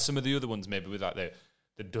there, but like some of the other ones maybe with like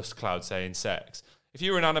the dust cloud saying sex. If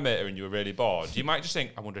you were an animator and you were really bored, you might just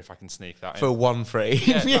think, I wonder if I can sneak that in. For 1 frame.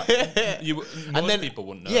 Yeah. Most people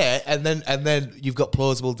wouldn't know. Yeah, and then you've got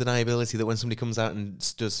plausible deniability that when somebody comes out and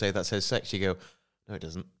does say that says sex, you go, no, it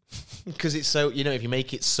doesn't. Because it's so, if you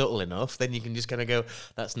make it subtle enough, then you can just kind of go,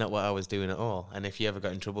 that's not what I was doing at all. And if you ever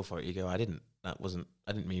got in trouble for it, you go, I didn't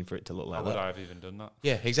mean for it to look like that. How would I have even done that?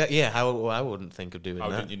 Yeah, exactly. Yeah, I wouldn't think of doing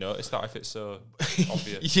that. How didn't you notice that if it's so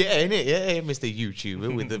obvious? Yeah, innit? Yeah, Mr.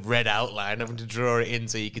 YouTuber with the red outline, having to draw it in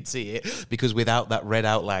so you can see it. Because without that red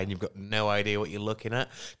outline, you've got no idea what you're looking at.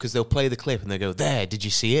 Because they'll play the clip and they go, there, did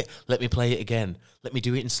you see it? Let me play it again. Let me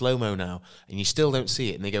do it in slow-mo now. And you still don't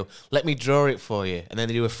see it. And they go, let me draw it for you. And then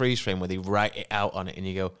they do a freeze frame where they write it out on it, and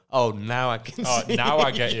you go, "Oh, now I can." see now it.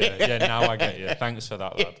 I get you. Yeah, now I get you. Thanks for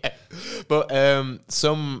that, lad. Yeah. But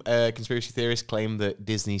some conspiracy theorists claim that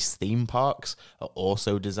Disney's theme parks are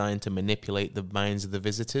also designed to manipulate the minds of the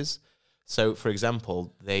visitors. So, for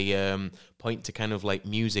example, they point to kind of like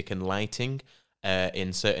music and lighting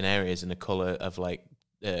in certain areas and the color of like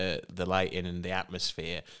the lighting and the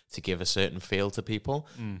atmosphere to give a certain feel to people.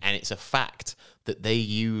 And it's a fact that they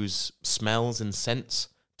use smells and scents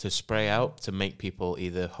to spray out to make people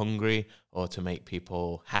either hungry or to make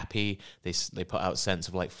people happy. They put out scents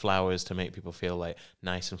of like flowers to make people feel like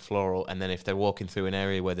nice and floral. And then if they're walking through an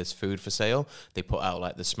area where there's food for sale, they put out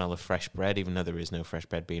like the smell of fresh bread, even though there is no fresh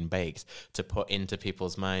bread being baked, to put into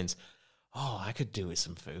people's minds, oh, I could do with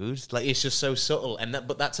some food. Like, it's just so subtle,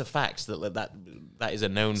 but that's a fact that is a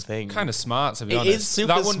known thing. Kind of smart, to be honest. It is super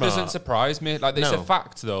that one smart. doesn't surprise me. Like, it's No. a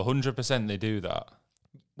fact though. 100% they do that.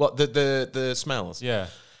 What the smells? Yeah.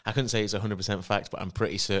 I couldn't say it's 100% fact, but I'm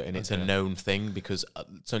pretty certain it's a known thing because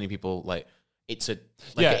so many people like it's a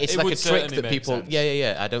it's it like would a trick certainly that make people sense.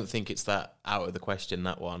 yeah. I don't think it's that out of the question,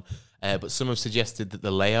 that one. But some have suggested that the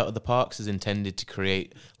layout of the parks is intended to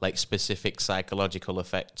create like specific psychological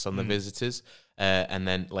effects on the visitors, and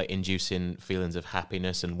then like inducing feelings of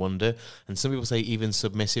happiness and wonder. And some people say even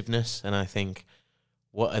submissiveness. And I think,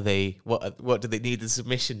 what are they? What do they need the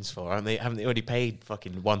submissions for? Haven't they already paid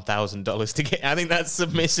fucking $1,000 to get? I think that's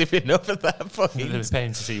submissive enough at that fucking. They're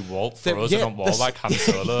paying to see Walt frozen on wall like Han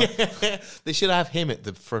Solo. They should have him at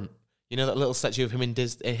the front. You know that little statue of him in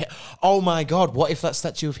Disney? Oh my God, what if that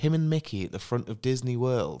statue of him and Mickey at the front of Disney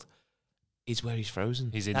World is where he's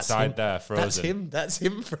frozen? He's That's inside him. there, frozen. That's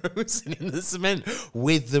him frozen in the cement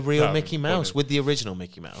with the real That would Mickey be Mouse, funny. with the original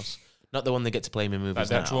Mickey Mouse. Not the one they get to play him in movies Like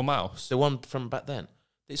the now. actual mouse. The one from back then.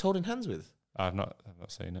 That he's holding hands with. I've not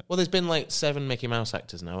seen it. Well, there's been like 7 Mickey Mouse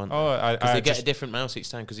actors now, aren't there? Oh, Because I they get just, a different mouse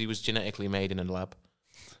each time because he was genetically made in a lab.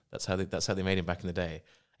 That's how they made him back in the day.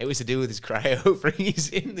 It was to do with his cryo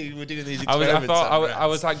freezing. They were doing these experiments. I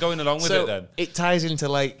was like going along with it then. It ties into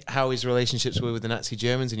like how his relationships were with the Nazi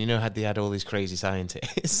Germans, and you know how they had all these crazy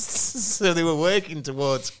scientists. So they were working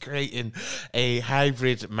towards creating a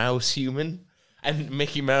hybrid mouse human, and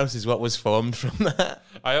Mickey Mouse is what was formed from that.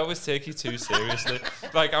 I always take you too seriously.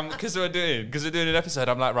 Like, because we're doing an episode,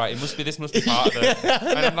 I'm like, right, this must be part of it.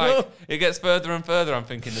 And I'm like, it gets further and further. I'm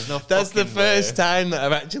thinking, there's no That's the fucking first way. time that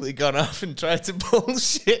I've actually gone off and tried to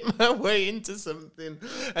bullshit my way into something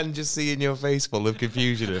and just seeing your face full of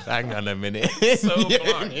confusion of, hang on a minute. So Yeah,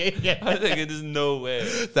 blank. yeah. I think there's no way.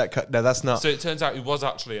 No, that's not. So it turns out he was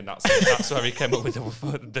actually in that scene. That's where he came up with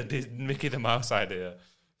the Mickey the Mouse idea.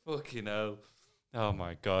 Fucking hell. Oh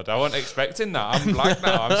my God. I wasn't expecting that. I'm blank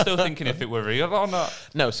now. I'm still thinking if it were real or not.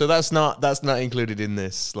 No, so that's not included in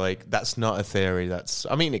this. Like, that's not a theory.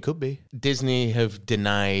 I mean, it could be. Disney have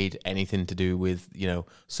denied anything to do with,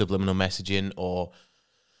 subliminal messaging or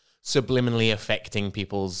subliminally affecting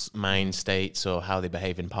people's mind states or how they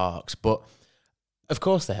behave in parks. But of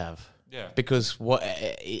course they have. Yeah. Because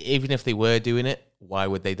even if they were doing it, why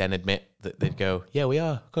would they then admit that they'd go, yeah, we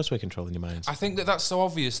are. Of course we're controlling your minds. I think that's so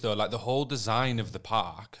obvious, though. Like, the whole design of the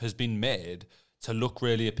park has been made to look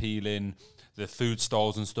really appealing. The food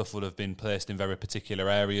stalls and stuff will have been placed in very particular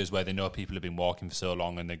areas where they know people have been walking for so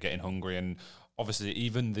long and they're getting hungry. And obviously,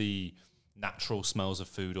 even the natural smells of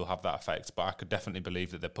food will have that effect. But I could definitely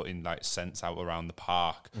believe that they're putting like scents out around the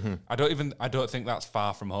park. Mm-hmm. I don't think that's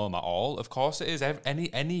far from home at all. Of course, it is.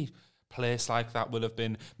 Any place like that will have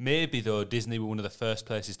been. Maybe though, Disney were one of the first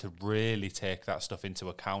places to really take that stuff into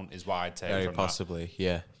account, is why I'd take Very from possibly,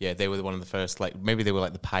 yeah. They were one of the first, like, maybe they were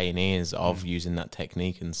like the pioneers of using that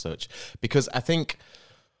technique and such. Because I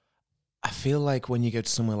feel like when you go to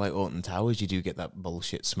somewhere like Alton Towers, you do get that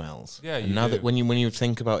bullshit smells. Yeah, and now that when you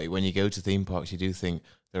think about it, when you go to theme parks, you do think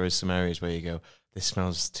there is some areas where you go, this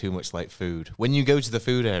smells too much like food. When you go to the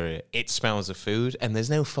food area, it smells of food, and there's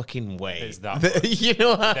no fucking way. It's that you know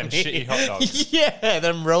what I Them mean? shitty hot dogs. Yeah,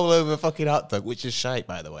 them roll over fucking hot dog, which is shite,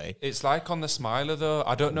 by the way. It's like on the Smiler though.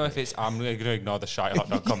 I don't know if it's. I'm going to ignore the shite hot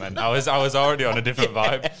dog comment. I was already on a different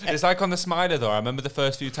vibe. It's like on the Smiler though. I remember the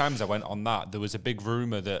first few times I went on that, there was a big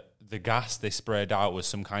rumor that the gas they sprayed out was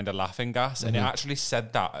some kind of laughing gas, and it actually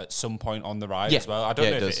said that at some point on the ride as well. I don't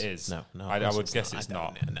know if it is. No, I would guess it's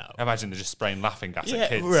not. No. I imagine they're just spraying laughing gas at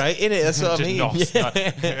kids. Right, innit? That's what I mean. Just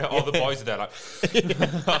all the boys are there like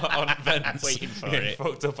on vents Waiting for getting it.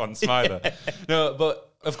 fucked up on Smiler. No, but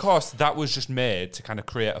of course that was just made to kind of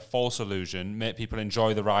create a false illusion, make people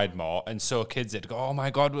enjoy the ride more, and so kids would go, oh my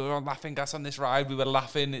God, we were on laughing gas on this ride, we were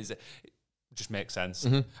laughing. It just makes sense.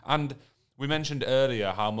 Mm-hmm. And we mentioned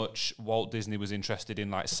earlier how much Walt Disney was interested in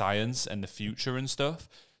like science and the future and stuff.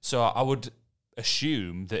 So I would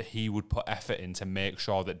assume that he would put effort in to make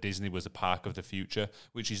sure that Disney was a park of the future,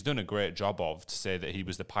 which he's done a great job of, to say that he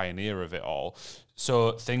was the pioneer of it all.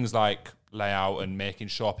 So things like layout and making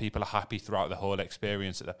sure people are happy throughout the whole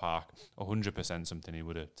experience at the park, 100% something he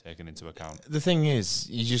would have taken into account. The thing is,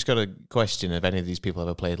 you just got to question if any of these people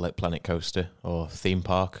ever played like Planet Coaster or Theme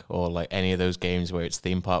Park or like any of those games where it's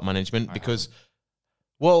theme park management, because,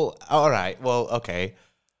 well, all right, well, okay.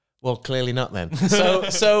 Well, clearly not then.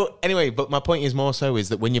 So anyway, but my point is more so is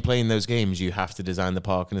that when you're playing those games, you have to design the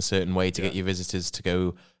park in a certain way to get your visitors to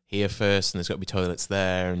go here first, and there's got to be toilets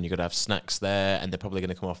there, and you've got to have snacks there, and they're probably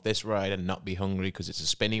going to come off this ride and not be hungry because it's a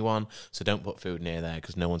spinny one, so don't put food near there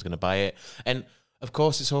because no one's going to buy it. And, of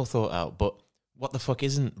course, it's all thought out, but what the fuck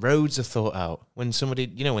isn't? Roads are thought out. When somebody,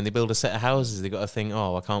 when they build a set of houses, they've got to think,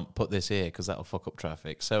 oh, I can't put this here because that'll fuck up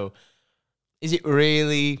traffic. So is it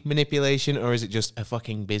really manipulation, or is it just a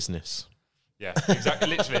fucking business? Yeah, exactly.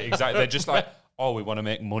 Literally, exactly. They're just like, oh, we want to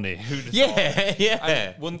make money. Yeah.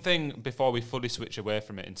 And one thing before we fully switch away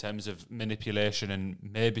from it in terms of manipulation and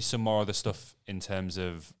maybe some more other stuff in terms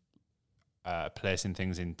of placing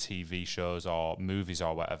things in TV shows or movies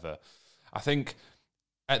or whatever, I think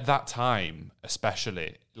at that time,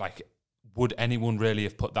 especially, like, would anyone really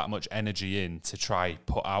have put that much energy in to try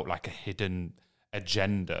put out like a hidden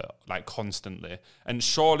agenda, like, constantly? And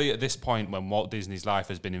surely at this point, when Walt Disney's life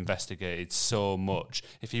has been investigated so much,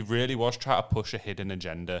 if he really was trying to push a hidden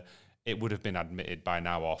agenda, it would have been admitted by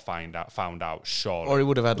now or found out, surely. Or he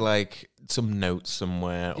would have had like some notes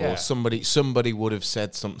somewhere, or somebody would have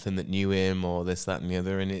said something that knew him, or this, that, and the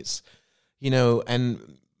other. And it's,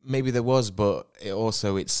 and maybe there was, but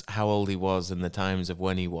it's how old he was and the times of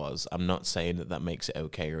when he was. I'm not saying that makes it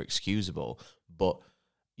okay or excusable, but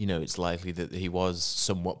it's likely that he was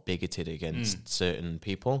somewhat bigoted against certain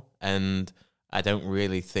people. And I don't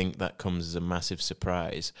really think that comes as a massive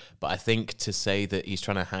surprise. But I think to say that he's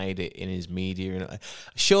trying to hide it in his media,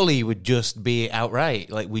 surely he would just be outright.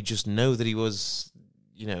 Like, we just know that he was,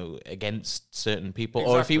 against certain people.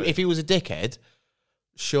 Exactly. Or if he was a dickhead,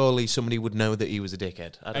 surely somebody would know that he was a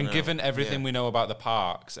dickhead. I don't know. Given everything we know about the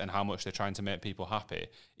parks and how much they're trying to make people happy,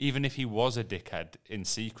 even if he was a dickhead in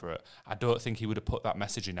secret, I don't think he would have put that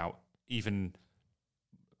messaging out, even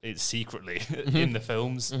it's secretly in the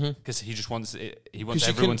films, because he just wants it. He wants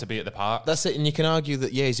everyone to be at the park. That's it. And you can argue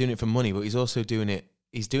that he's doing it for money, but he's also doing it.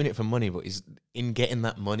 He's doing it for money, but he's in getting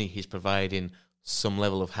that money, he's providing some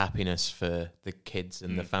level of happiness for the kids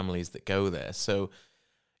and the families that go there. So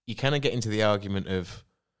you kind of get into the argument of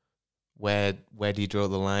where do you draw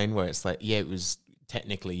the line, where it's like, it was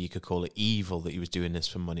technically, you could call it evil that he was doing this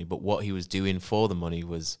for money, but what he was doing for the money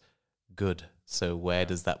was good. So where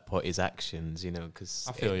does that put his actions, because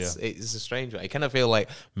I feel it's a strange way. I kind of feel like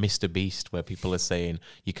Mr. Beast, where people are saying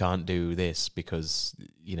you can't do this because,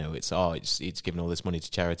 it's giving all this money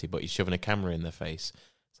to charity, but he's shoving a camera in their face.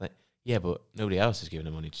 It's like, yeah, but nobody else is giving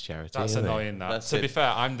the money to charity. That's annoying, that. To be fair,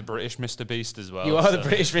 I'm the British Mr. Beast as well. You are the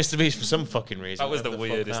British Mr. Beast for some fucking reason. That was the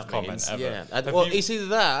weirdest comment ever. Yeah. It's either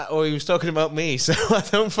that or he was talking about me, so I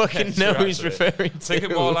don't fucking know who he's referring to. I think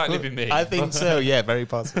it more likely be me. I think so, yeah, very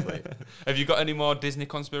possibly. Have you got any more Disney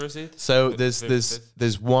conspiracy? So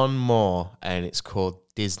there's one more, and it's called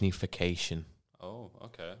Disneyfication. Oh,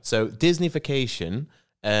 okay. So Disneyfication...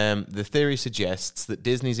 the theory suggests that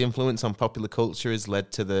Disney's influence on popular culture has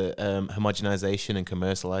led to the homogenization and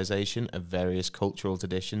commercialization of various cultural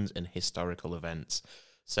traditions and historical events.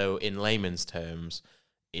 So in layman's terms,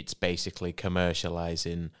 it's basically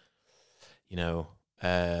commercializing,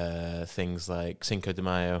 things like Cinco de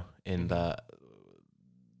Mayo in that,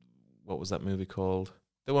 what was that movie called?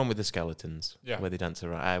 The one with the skeletons, where they dance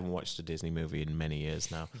around. I haven't watched a Disney movie in many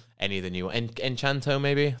years now. Any of the new Enchanto,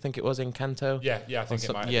 maybe? I think it was Encanto. Yeah, I think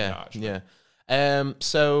it might have been that, actually.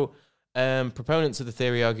 So proponents of the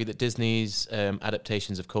theory argue that Disney's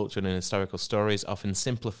adaptations of cultural and historical stories often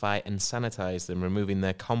simplify and sanitize them, removing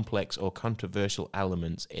their complex or controversial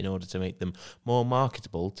elements in order to make them more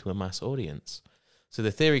marketable to a mass audience. So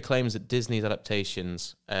the theory claims that Disney's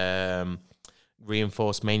adaptations...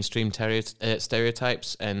 reinforce mainstream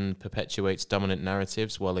stereotypes and perpetuates dominant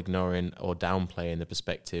narratives while ignoring or downplaying the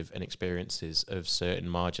perspective and experiences of certain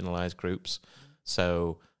marginalized groups.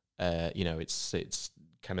 So, it's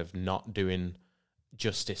kind of not doing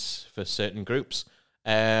justice for certain groups.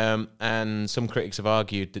 And some critics have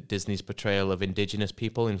argued that Disney's portrayal of indigenous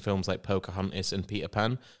people in films like Pocahontas and Peter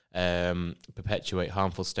Pan perpetuate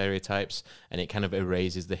harmful stereotypes, and it kind of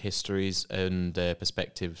erases the histories and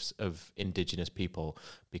perspectives of indigenous people,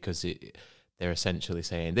 because they're essentially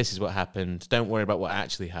saying, this is what happened. Don't worry about what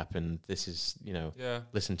actually happened. This is,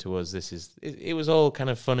 listen to us. This is, it was all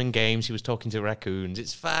kind of fun and games. He was talking to raccoons.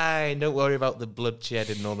 It's fine. Don't worry about the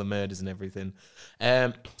bloodshed and all the murders and everything.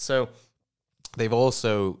 So they've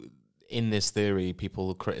also, in this theory,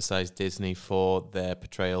 people criticize Disney for their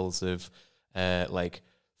portrayals of like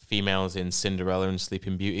females in Cinderella and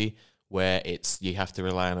Sleeping Beauty, where you have to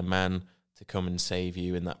rely on a man to come and save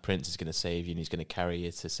you, and that prince is going to save you, and he's going to carry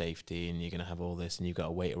you to safety, and you're going to have all this, and you've got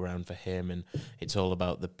to wait around for him, and it's all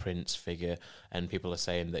about the prince figure. And people are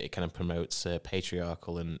saying that it kind of promotes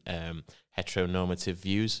patriarchal and heteronormative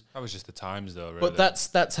views. That was just the times, though. Really. But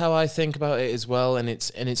that's how I think about it as well. And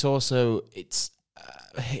it's also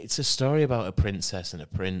a story about a princess and a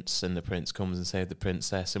prince, and the prince comes and saves the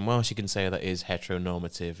princess. And whilst you can say that is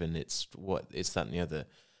heteronormative and it's that and the other,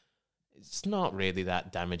 it's not really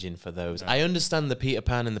that damaging for those. No. I understand the Peter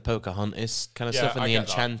Pan and the Pocahontas kind of stuff, and the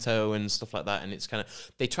Enchanto and stuff like that. And it's kind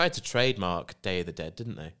of, they tried to trademark Day of the Dead,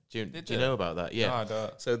 didn't they? Do you know about that? Yeah. No, I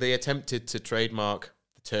don't. So they attempted to trademark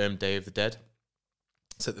the term Day of the Dead,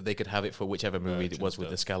 so that they could have it for whichever movie it was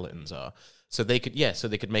with the skeletons are. So they could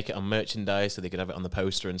make it on merchandise, so they could have it on the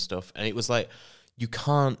poster and stuff. And it was like, you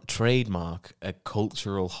can't trademark a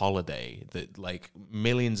cultural holiday that, like,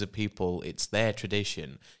 millions of people, it's their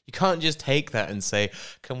tradition. You can't just take that and say,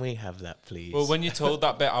 can we have that, please? Well, when you told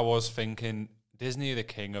that bit, I was thinking, Disney are the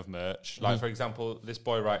king of merch. Like, for example, this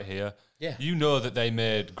boy right here. Yeah. You know that they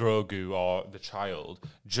made Grogu, or the child,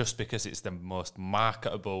 just because it's the most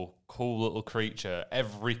marketable, cool little creature.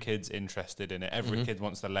 Every kid's interested in it. Every kid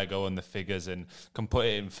wants the Lego and the figures and can put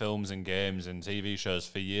it in films and games and TV shows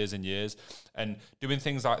for years and years. And doing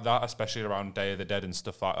things like that, especially around Day of the Dead and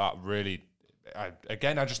stuff like that, really... I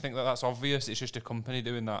just think that's obvious. It's just a company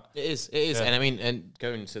doing that. It is. Yeah. And I mean, and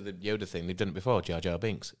going to the Yoda thing, they've done it before. Jar Jar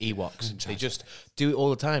Binks, Ewoks. They just do it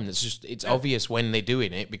all the time. It's obvious when they're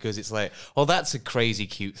doing it, because it's like, oh, that's a crazy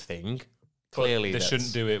cute thing. Clearly, they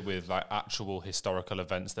shouldn't do it with like actual historical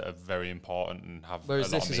events that are very important and have. Whereas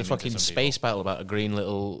this is a fucking space battle about a green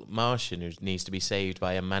little Martian who needs to be saved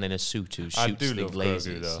by a man in a suit who shoots big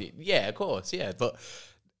lasers. Grogu, yeah, of course, yeah, but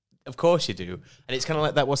of course you do. And it's kind of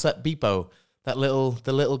like that. What's that? Beepo. The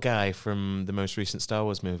little guy from the most recent Star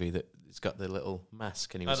Wars movie that's got the little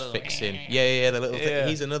mask and he was fixing. Yeah, the little thing.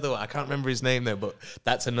 He's another one. I can't remember his name though, but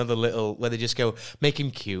that's another little where they just go, make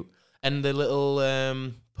him cute. And the little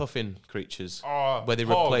puffin creatures where they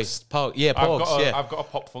replaced Pogs. Yeah, Pogs. I've got a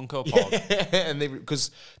Pop Funko Pog. Yeah, and because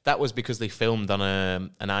they filmed on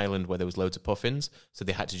an island where there was loads of puffins, so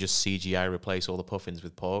they had to just CGI replace all the puffins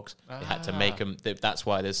with Pogs. They had to make them. That's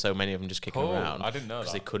why there's so many of them just kicking around. I didn't know that.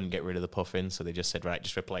 Because they couldn't get rid of the puffins, so they just said, right,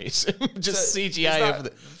 just replace. Just CGI over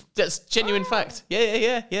the. That's genuine fact.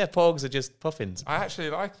 Yeah. Pogs are just puffins. I actually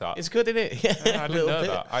like that. It's good, isn't it? Yeah, I didn't know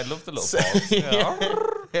that. I love the little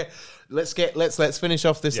Pogs. Yeah. Let's finish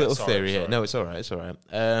off this little theory here. No, it's all right.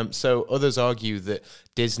 So others argue that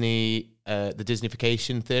the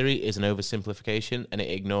Disneyfication theory is an oversimplification, and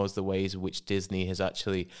it ignores the ways in which Disney has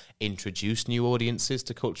actually introduced new audiences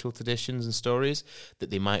to cultural traditions and stories that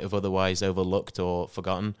they might have otherwise overlooked or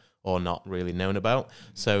forgotten or not really known about.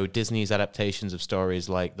 So Disney's adaptations of stories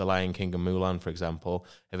like The Lion King and Mulan, for example,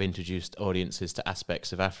 have introduced audiences to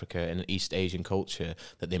aspects of Africa and East Asian culture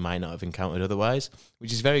that they might not have encountered otherwise,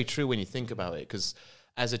 which is very true when you think about it, because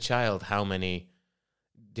as a child, how many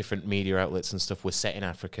different media outlets and stuff were set in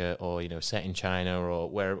Africa or, set in China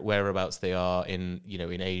or whereabouts they are in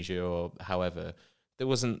Asia or however. There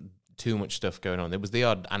wasn't too much stuff going on. There was the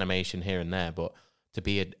odd animation here and there, but to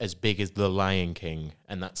be as big as The Lion King,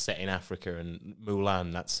 and that's set in Africa, and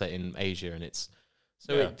Mulan, that's set in Asia, and it's...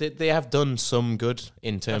 So they have done some good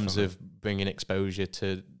in terms of bringing exposure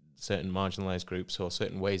to certain marginalised groups or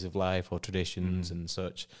certain ways of life or traditions and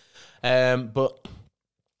such. But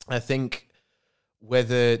I think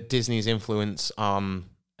whether Disney's influence on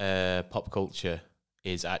pop culture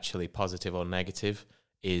is actually positive or negative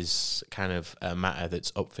is kind of a matter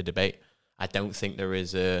that's up for debate. I don't think there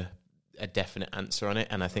is a definite answer on it,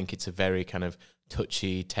 and I think it's a very kind of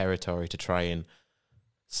touchy territory to try and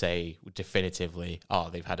say definitively,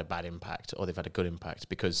 they've had a bad impact or they've had a good impact,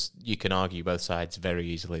 because you can argue both sides very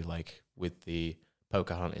easily. Like with the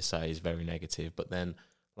Pocahontas side is very negative, but then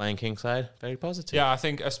Lion King side very positive. Yeah, I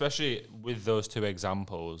think especially with those two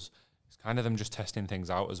examples, it's kind of them just testing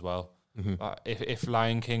things out as well. Like if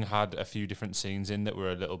Lion King had a few different scenes in that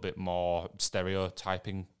were a little bit more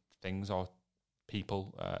stereotyping things or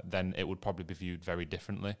people, then it would probably be viewed very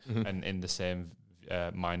differently and in the same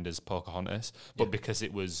mind as Pocahontas. But because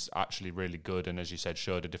it was actually really good and, as you said,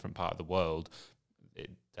 showed a different part of the world, it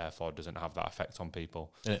therefore doesn't have that effect on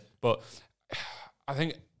people. Yeah. But I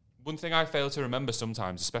think one thing I fail to remember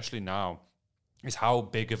sometimes, especially now, is how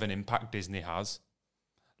big of an impact Disney has.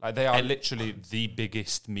 Like, they are literally the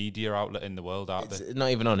biggest media outlet in the world, aren't they? It's not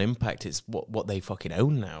even on impact, it's what they fucking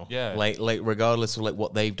own now. Yeah. Like regardless of like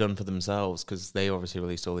what they've done for themselves, because they obviously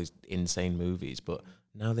released all these insane movies, but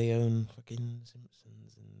now they own fucking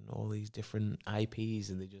Simpsons and all these different IPs,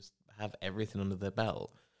 and they just have everything under their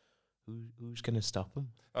belt. Who's going to stop them?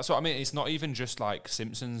 That's what I mean. It's not even just like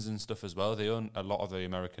Simpsons and stuff as well. They own a lot of the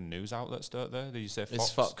American news outlets, don't they? They used to say Fox.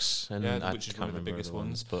 It's Fox, and which is one of the biggest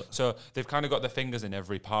ones. But so they've kind of got their fingers in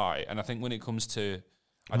every pie. And I think when it comes to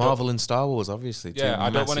Marvel and Star Wars, obviously. I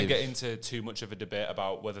don't want to get into too much of a debate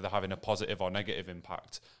about whether they're having a positive or negative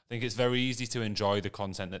impact. I think it's very easy to enjoy the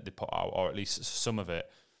content that they put out, or at least some of it.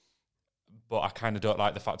 But I kind of don't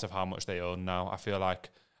like the fact of how much they own now. I feel like,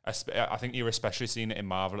 I think you're especially seeing it in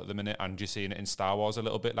Marvel at the minute, and you're seeing it in Star Wars a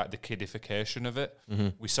little bit, like the kidification of it. Mm-hmm.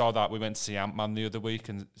 We saw that. We went to see Ant-Man the other week,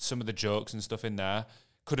 and some of the jokes and stuff in there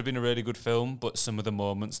could have been a really good film, but some of the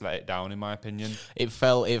moments let it down, in my opinion. It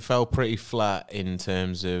fell pretty flat in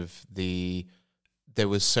terms of there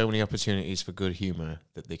was so many opportunities for good humor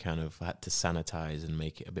that they kind of had to sanitize and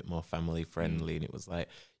make it a bit more family friendly. And it was like,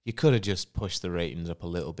 you could have just pushed the ratings up a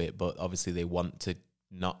little bit, but obviously they want to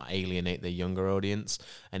not alienate their younger audience,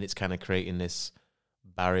 and it's kind of creating this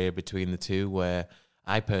barrier between the two, where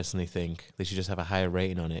I personally think they should just have a higher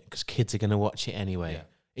rating on it, because kids are going to watch it anyway. Yeah.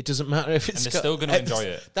 It doesn't matter if it's... And they're still going to enjoy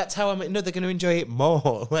it. That's how they're going to enjoy it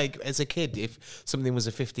more. Like, as a kid, if something was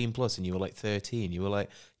a 15 plus and you were like 13, you were like,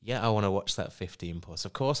 yeah, I want to watch that 15 plus.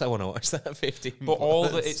 Of course I want to watch that 15 but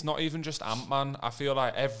plus. But it's not even just Ant-Man. I feel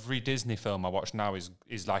like every Disney film I watch now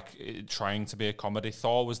is like trying to be a comedy.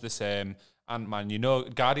 Thor was the same. Ant-Man,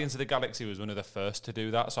 Guardians of the Galaxy was one of the first to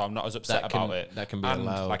do that, so I'm not as upset about it. That can be and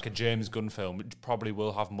allowed. Like a James Gunn film, which probably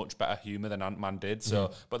will have much better humour than Ant-Man did.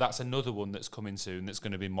 So, but that's another one that's coming soon that's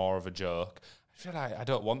going to be more of a joke. I feel like I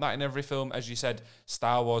don't want that in every film. As you said,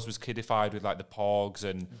 Star Wars was kidified with like the Porgs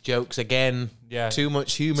and jokes again. Yeah, too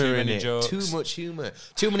much humor in it. Jokes. Too much humor.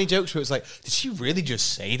 Too many jokes where it's like, did she really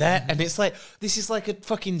just say that? And it's like, this is like a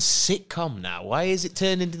fucking sitcom now. Why is it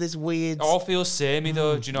turned into this weird? It all feels samey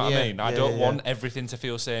though. Do you know what I mean? I don't want everything to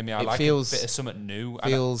feel samey. I like a bit of something new.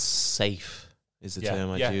 Feels safe is the term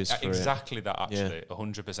I'd use for exactly it. That actually,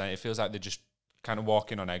 100%. It feels like they're just kind of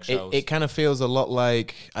walking on eggshells. It kind of feels a lot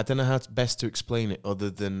like, I don't know how best to explain it other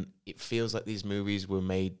than it feels like these movies were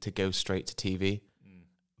made to go straight to TV.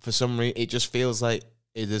 For some reason, it just feels like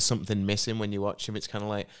there's something missing when you watch them. It's kind of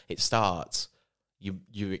like, it starts,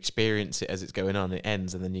 you experience it as it's going on, it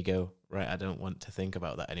ends, and then you go, right, I don't want to think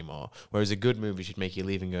about that anymore. Whereas a good movie should make you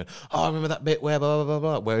leave and go, oh, I remember that bit where blah, blah, blah,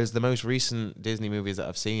 blah. Whereas the most recent Disney movies that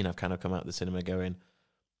I've seen, I've kind of come out of the cinema going,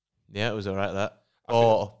 yeah, it was all right, that.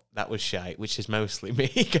 Or that was shite, which is mostly me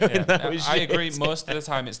going, that was shit. I agree. Most of the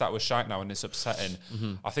time it's that was shite now, and it's upsetting.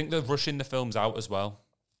 Mm-hmm. I think they're rushing the films out as well.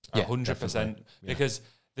 100%. Because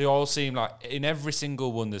they all seem like, in every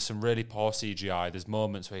single one, there's some really poor CGI. There's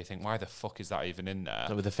moments where you think, why the fuck is that even in there?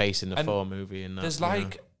 Like with the face in the Thor movie. And that, there's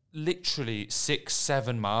like literally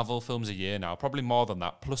 6-7 Marvel films a year now, probably more than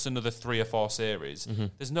that, plus another 3 or 4 series. Mm-hmm.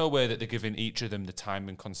 There's no way that they're giving each of them the time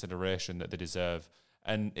and consideration that they deserve.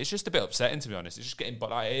 And it's just a bit upsetting, to be honest. It's just getting,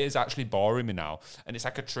 but it is actually boring me now. And it's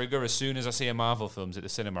like a trigger. As soon as I see a Marvel films at the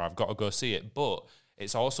cinema, I've got to go see it. But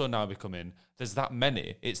it's also now becoming, there's that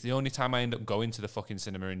many. It's the only time I end up going to the fucking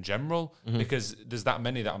cinema in general, because there's that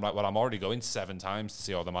many that I'm like, well, I'm already going 7 times to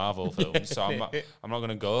see all the Marvel films, so I'm not going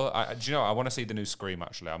to go. Do you know, I want to see the new Scream,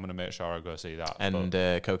 actually. I'm going to make sure I go see that. And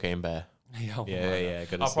Cocaine Bear. Yeah.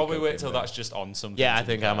 I'll probably wait till that's just on something. Yeah, I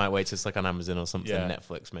think I might wait till it's like on Amazon or something,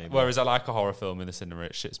 Netflix maybe. Whereas I like a horror film in the cinema,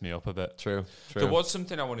 it shits me up a bit. True. There was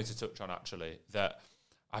something I wanted to touch on, actually, that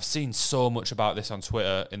I've seen so much about this on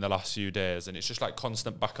Twitter in the last few days, and it's just like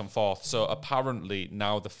constant back and forth. So apparently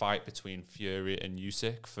now the fight between Fury and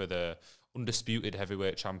Usyk for the undisputed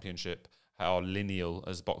heavyweight championship, or lineal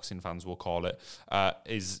as boxing fans will call it,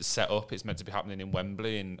 is set up. It's meant to be happening in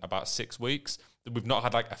Wembley in about 6 weeks. We've not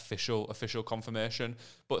had like official confirmation,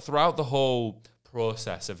 but throughout the whole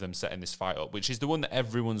process of them setting this fight up, which is the one that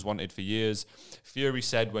everyone's wanted for years, Fury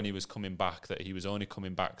said when he was coming back that he was only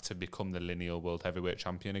coming back to become the lineal world heavyweight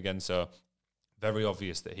champion again. So very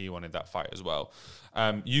obvious that he wanted that fight as well.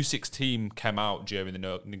 Usyk's team came out during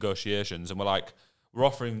the negotiations and were like, we're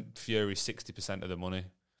offering Fury 60% of the money,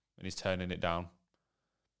 and he's turning it down.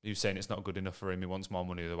 He was saying it's not good enough for him. He wants more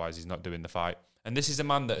money, otherwise he's not doing the fight. And this is a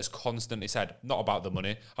man that has constantly said, not about the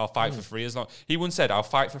money, I'll fight for free as long... He once said, I'll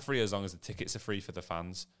fight for free as long as the tickets are free for the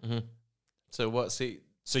fans. Mm-hmm. So what's he...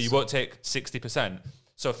 So you won't take 60%.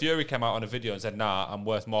 So Fury came out on a video and said, nah, I'm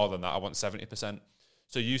worth more than that. I want 70%.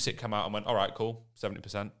 So Usyk came out and went, all right, cool,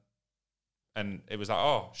 70%. And it was like,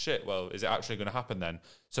 oh, shit, well, is it actually going to happen then?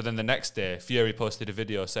 So then the next day, Fury posted a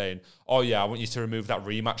video saying, oh, yeah, I want you to remove that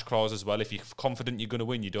rematch clause as well. If you're confident you're going to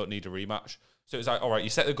win, you don't need a rematch. So it was like, all right, you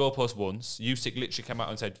set the goalpost once. Usyk literally came out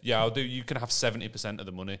and said, yeah, I'll do. You can have 70% of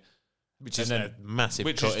the the which is a massive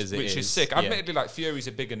cut, which is sick. Admittedly, like, Fury's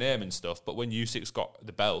a bigger name and stuff, but when Usyk's got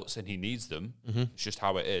the belts and he needs them, it's just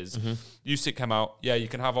how it is. Usyk came out, yeah, you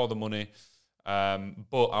can have all the money.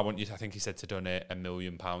 But I want you to, I think he said to donate £1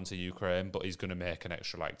 million to Ukraine, but he's going to make an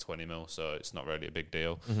extra like 20 mil, so it's not really a big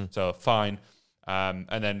deal. So fine.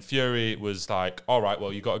 And then Fury was like, all right,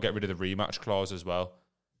 well, you got to get rid of the rematch clause as well.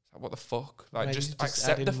 Like, what the fuck? Like, Right, just just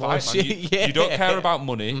accept the more fight, man. shit. You don't care about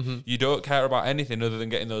money. You don't care about anything other than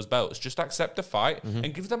getting those belts. Just accept the fight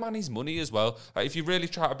and give the man his money as well. Like, if you really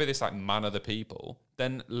try to be this like man of the people,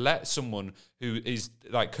 then let someone who is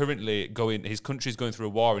like currently his country's going through a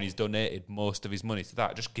war and he's donated most of his money to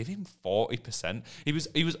that. Just give him 40%. He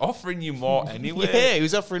was offering you more anyway. Yeah, he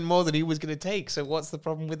was offering more than he was going to take. So what's the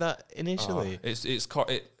problem with that initially?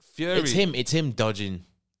 Fury. It's him dodging.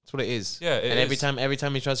 That's what it is. Yeah, and every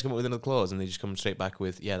time he tries to come up with another clause, and they just come straight back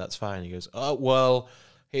with, yeah, that's fine. He goes, oh, well,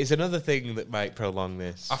 here's another thing that might prolong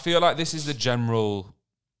this. I feel like this is the general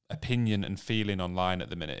opinion and feeling online at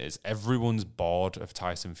the minute is everyone's bored of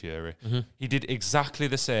Tyson Fury. He did exactly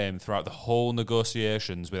the same throughout the whole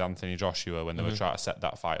negotiations with Anthony Joshua when they were trying to set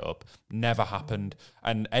that fight up. Never happened.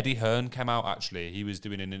 And Eddie Hearn came out, actually. He was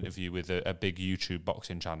doing an interview with a big YouTube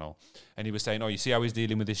boxing channel. And he was saying, oh, you see how he's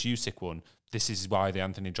dealing with this Usyk one? This is why the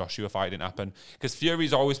Anthony Joshua fight didn't happen. Because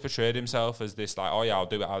Fury's always portrayed himself as this, like, oh, yeah, I'll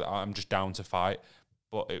do it. I'm just down to fight.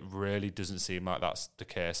 But it really doesn't seem like that's the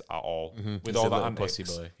case at all. With It's all a that little antics. pussy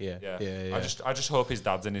boy. Yeah. I just hope his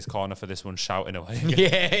dad's in his corner for this one, shouting away.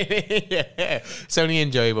 Yeah. It's only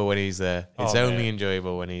enjoyable when he's there. It's only mate.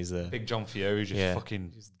 enjoyable when he's there. Big John Fury just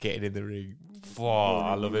fucking just getting in the ring. Oh,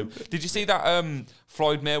 I love him. Did you see that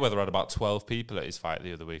Floyd Mayweather had about 12 people at his fight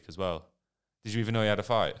the other week as well? Did you even know he had a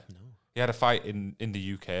fight? No. He had a fight in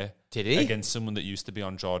the UK. Did he? Against someone that used to be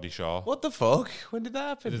on Geordie Shore. What the fuck? When did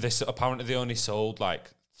that happen? Apparently they only sold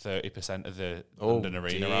like 30% of the London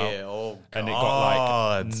arena out. Oh, God. And it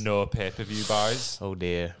got like no pay-per-view buys. Oh,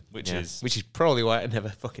 dear. Which is probably why I never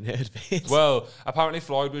fucking heard of it. Well, apparently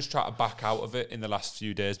Floyd was trying to back out of it in the last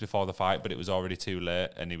few days before the fight, but it was already too late.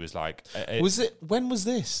 And he was like... When was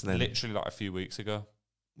this then? Literally like a few weeks ago.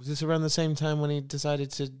 Was this around the same time when he decided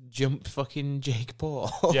to jump fucking Jake Paul?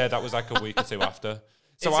 Yeah, that was like a week or two after.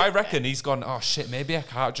 So I reckon he's gone, oh shit, maybe I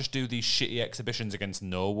can't just do these shitty exhibitions against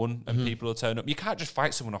no one and people will turn up. You can't just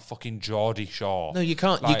fight someone off fucking Geordie Shore. No, you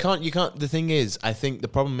can't. Like, you can't. The thing is, I think the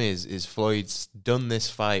problem is Floyd's done this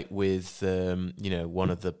fight with one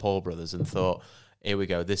of the Paul brothers and thought, here we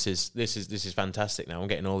go, this is fantastic now. I'm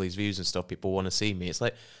getting all these views and stuff. People want to see me. It's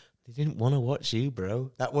like, they didn't want to watch you,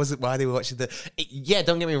 bro. That wasn't why they were watching yeah,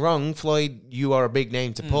 don't get me wrong, Floyd, you are a big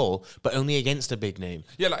name to pull, but only against a big name.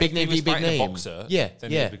 Yeah, like big if nig he was big fighting name. a boxer,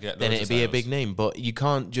 then it'd be a big name. But you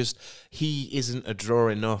can't just... He isn't a draw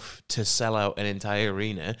enough to sell out an entire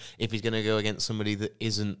arena if he's going to go against somebody that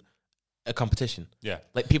isn't a competition. Yeah.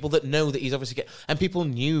 Like people that know that he's obviously... And people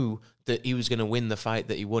knew that he was going to win the fight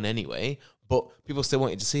that he won anyway, but people still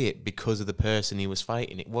wanted to see it because of the person he was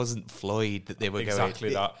fighting. It wasn't Floyd that they were exactly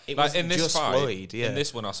going... that. It like wasn't in this just fight, Floyd, yeah. In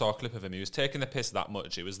this one, I saw a clip of him. He was taking the piss that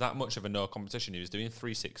much. It was that much of a no competition. He was doing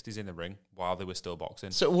 360s in the ring while they were still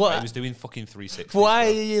boxing. So what? Like, he was doing fucking 360s. Why are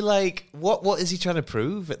you like... What is he trying to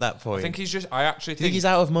prove at that point? I think he's just... I actually think he's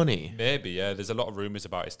out of money? Maybe, yeah. There's a lot of rumours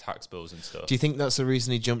about his tax bills and stuff. Do you think that's the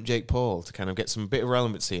reason he jumped Jake Paul? To kind of get some bit of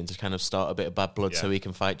relevancy and to kind of start a bit of bad blood so he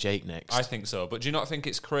can fight Jake next? I think so. But do you not think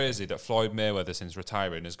it's crazy that Floyd Mayweather, since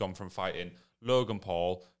retiring, has gone from fighting Logan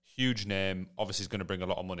Paul, huge name, obviously is going to bring a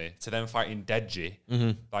lot of money, to then fighting Deji,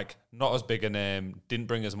 like not as big a name, didn't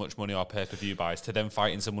bring as much money or pay-per-view buys, to then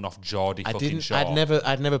fighting someone off Geordie Shore.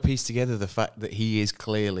 I'd never pieced together the fact that he is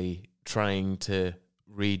clearly trying to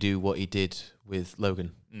redo what he did with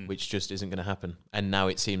Logan, which just isn't going to happen. And now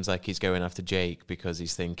it seems like he's going after Jake because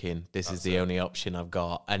he's thinking this is the only option I've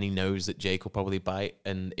got, and he knows that Jake will probably bite.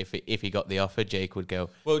 And if he got the offer, Jake would go.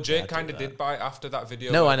 Well, Jake kind of did bite after that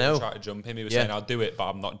video. No, I know. Try to jump him. He was saying, "I'll do it, but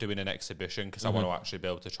I'm not doing an exhibition because I want to actually be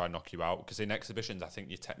able to try and knock you out." Because in exhibitions, I think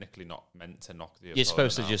you're technically not meant to knock the. You're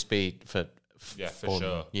supposed to out. Just be for. Yeah, for fun.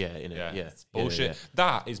 sure. Yeah, it's bullshit.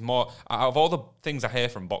 That is more out of all the things I hear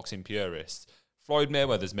from boxing purists. Floyd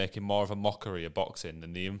Mayweather's making more of a mockery of boxing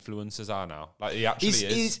than the influencers are now. Like he actually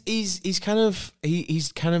is. He's kind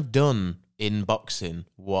of done in boxing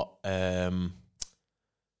what thing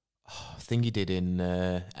he did in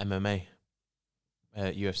MMA,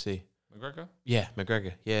 UFC. McGregor? Yeah,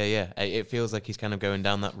 McGregor. Yeah. It feels like he's kind of going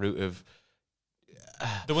down that route of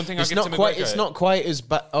The one thing it's I not give to quite. McGregor, It's not quite as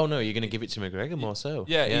bad. Oh no, you're going to give it to McGregor more so.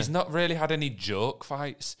 Yeah, he's not really had any joke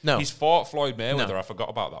fights. No. He's fought Floyd Mayweather. No. I forgot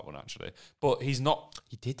about that one actually, but he's not.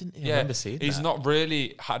 He didn't. I Yeah, remember seeing he's that. not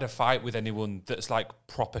really had a fight with anyone that's like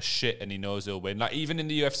proper shit, and he knows he'll win. Like even in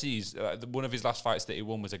the UFC's, one of his last fights that he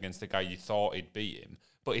won was against a guy you thought he'd beat him,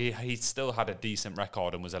 but he still had a decent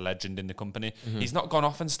record and was a legend in the company. He's not gone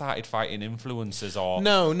off and started fighting influencers or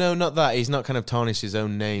No, not that. He's not kind of tarnished his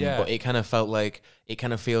own name, Yeah. but it kind of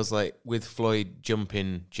feels like with Floyd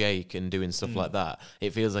jumping Jake and doing stuff like that,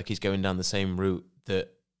 it feels like he's going down the same route that,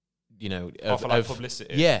 you know, for like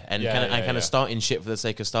publicity. Yeah, and Yeah, kind yeah. of starting shit for the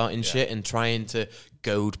sake of starting shit and trying to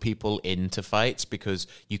goad people into fights because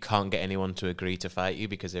you can't get anyone to agree to fight you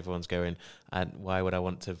because everyone's going, and why would I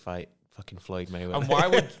want to fight fucking Floyd Mayweather?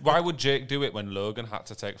 And why would Jake do it when Logan had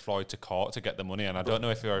to take Floyd to court to get the money? And I don't know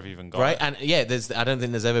if he ever even got right, it. and yeah, I don't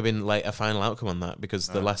think there's ever been like a final outcome on that because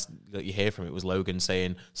the last that you hear from it was Logan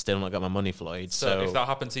saying, "Still not got my money, Floyd." So if that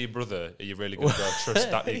happened to your brother, are you really going to go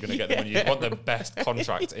trust that you're going to get the money? You want the best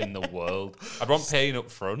contract in the world. I'd want paying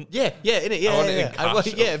up front. Yeah, innit? I want it in Yeah. I want-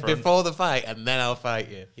 cash yeah, up front. before the fight, and then I'll fight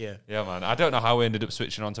you. Yeah. Yeah, man. I don't know how we ended up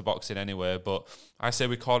switching on to boxing anyway, but I say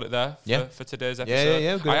we call it there for today's episode.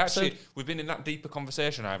 Yeah, good episode. We've been in that deeper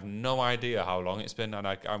conversation. I have no idea how long it's been, and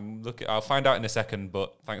I'll find out in a second,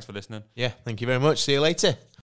 but thanks for listening. Yeah, thank you very much. See you later.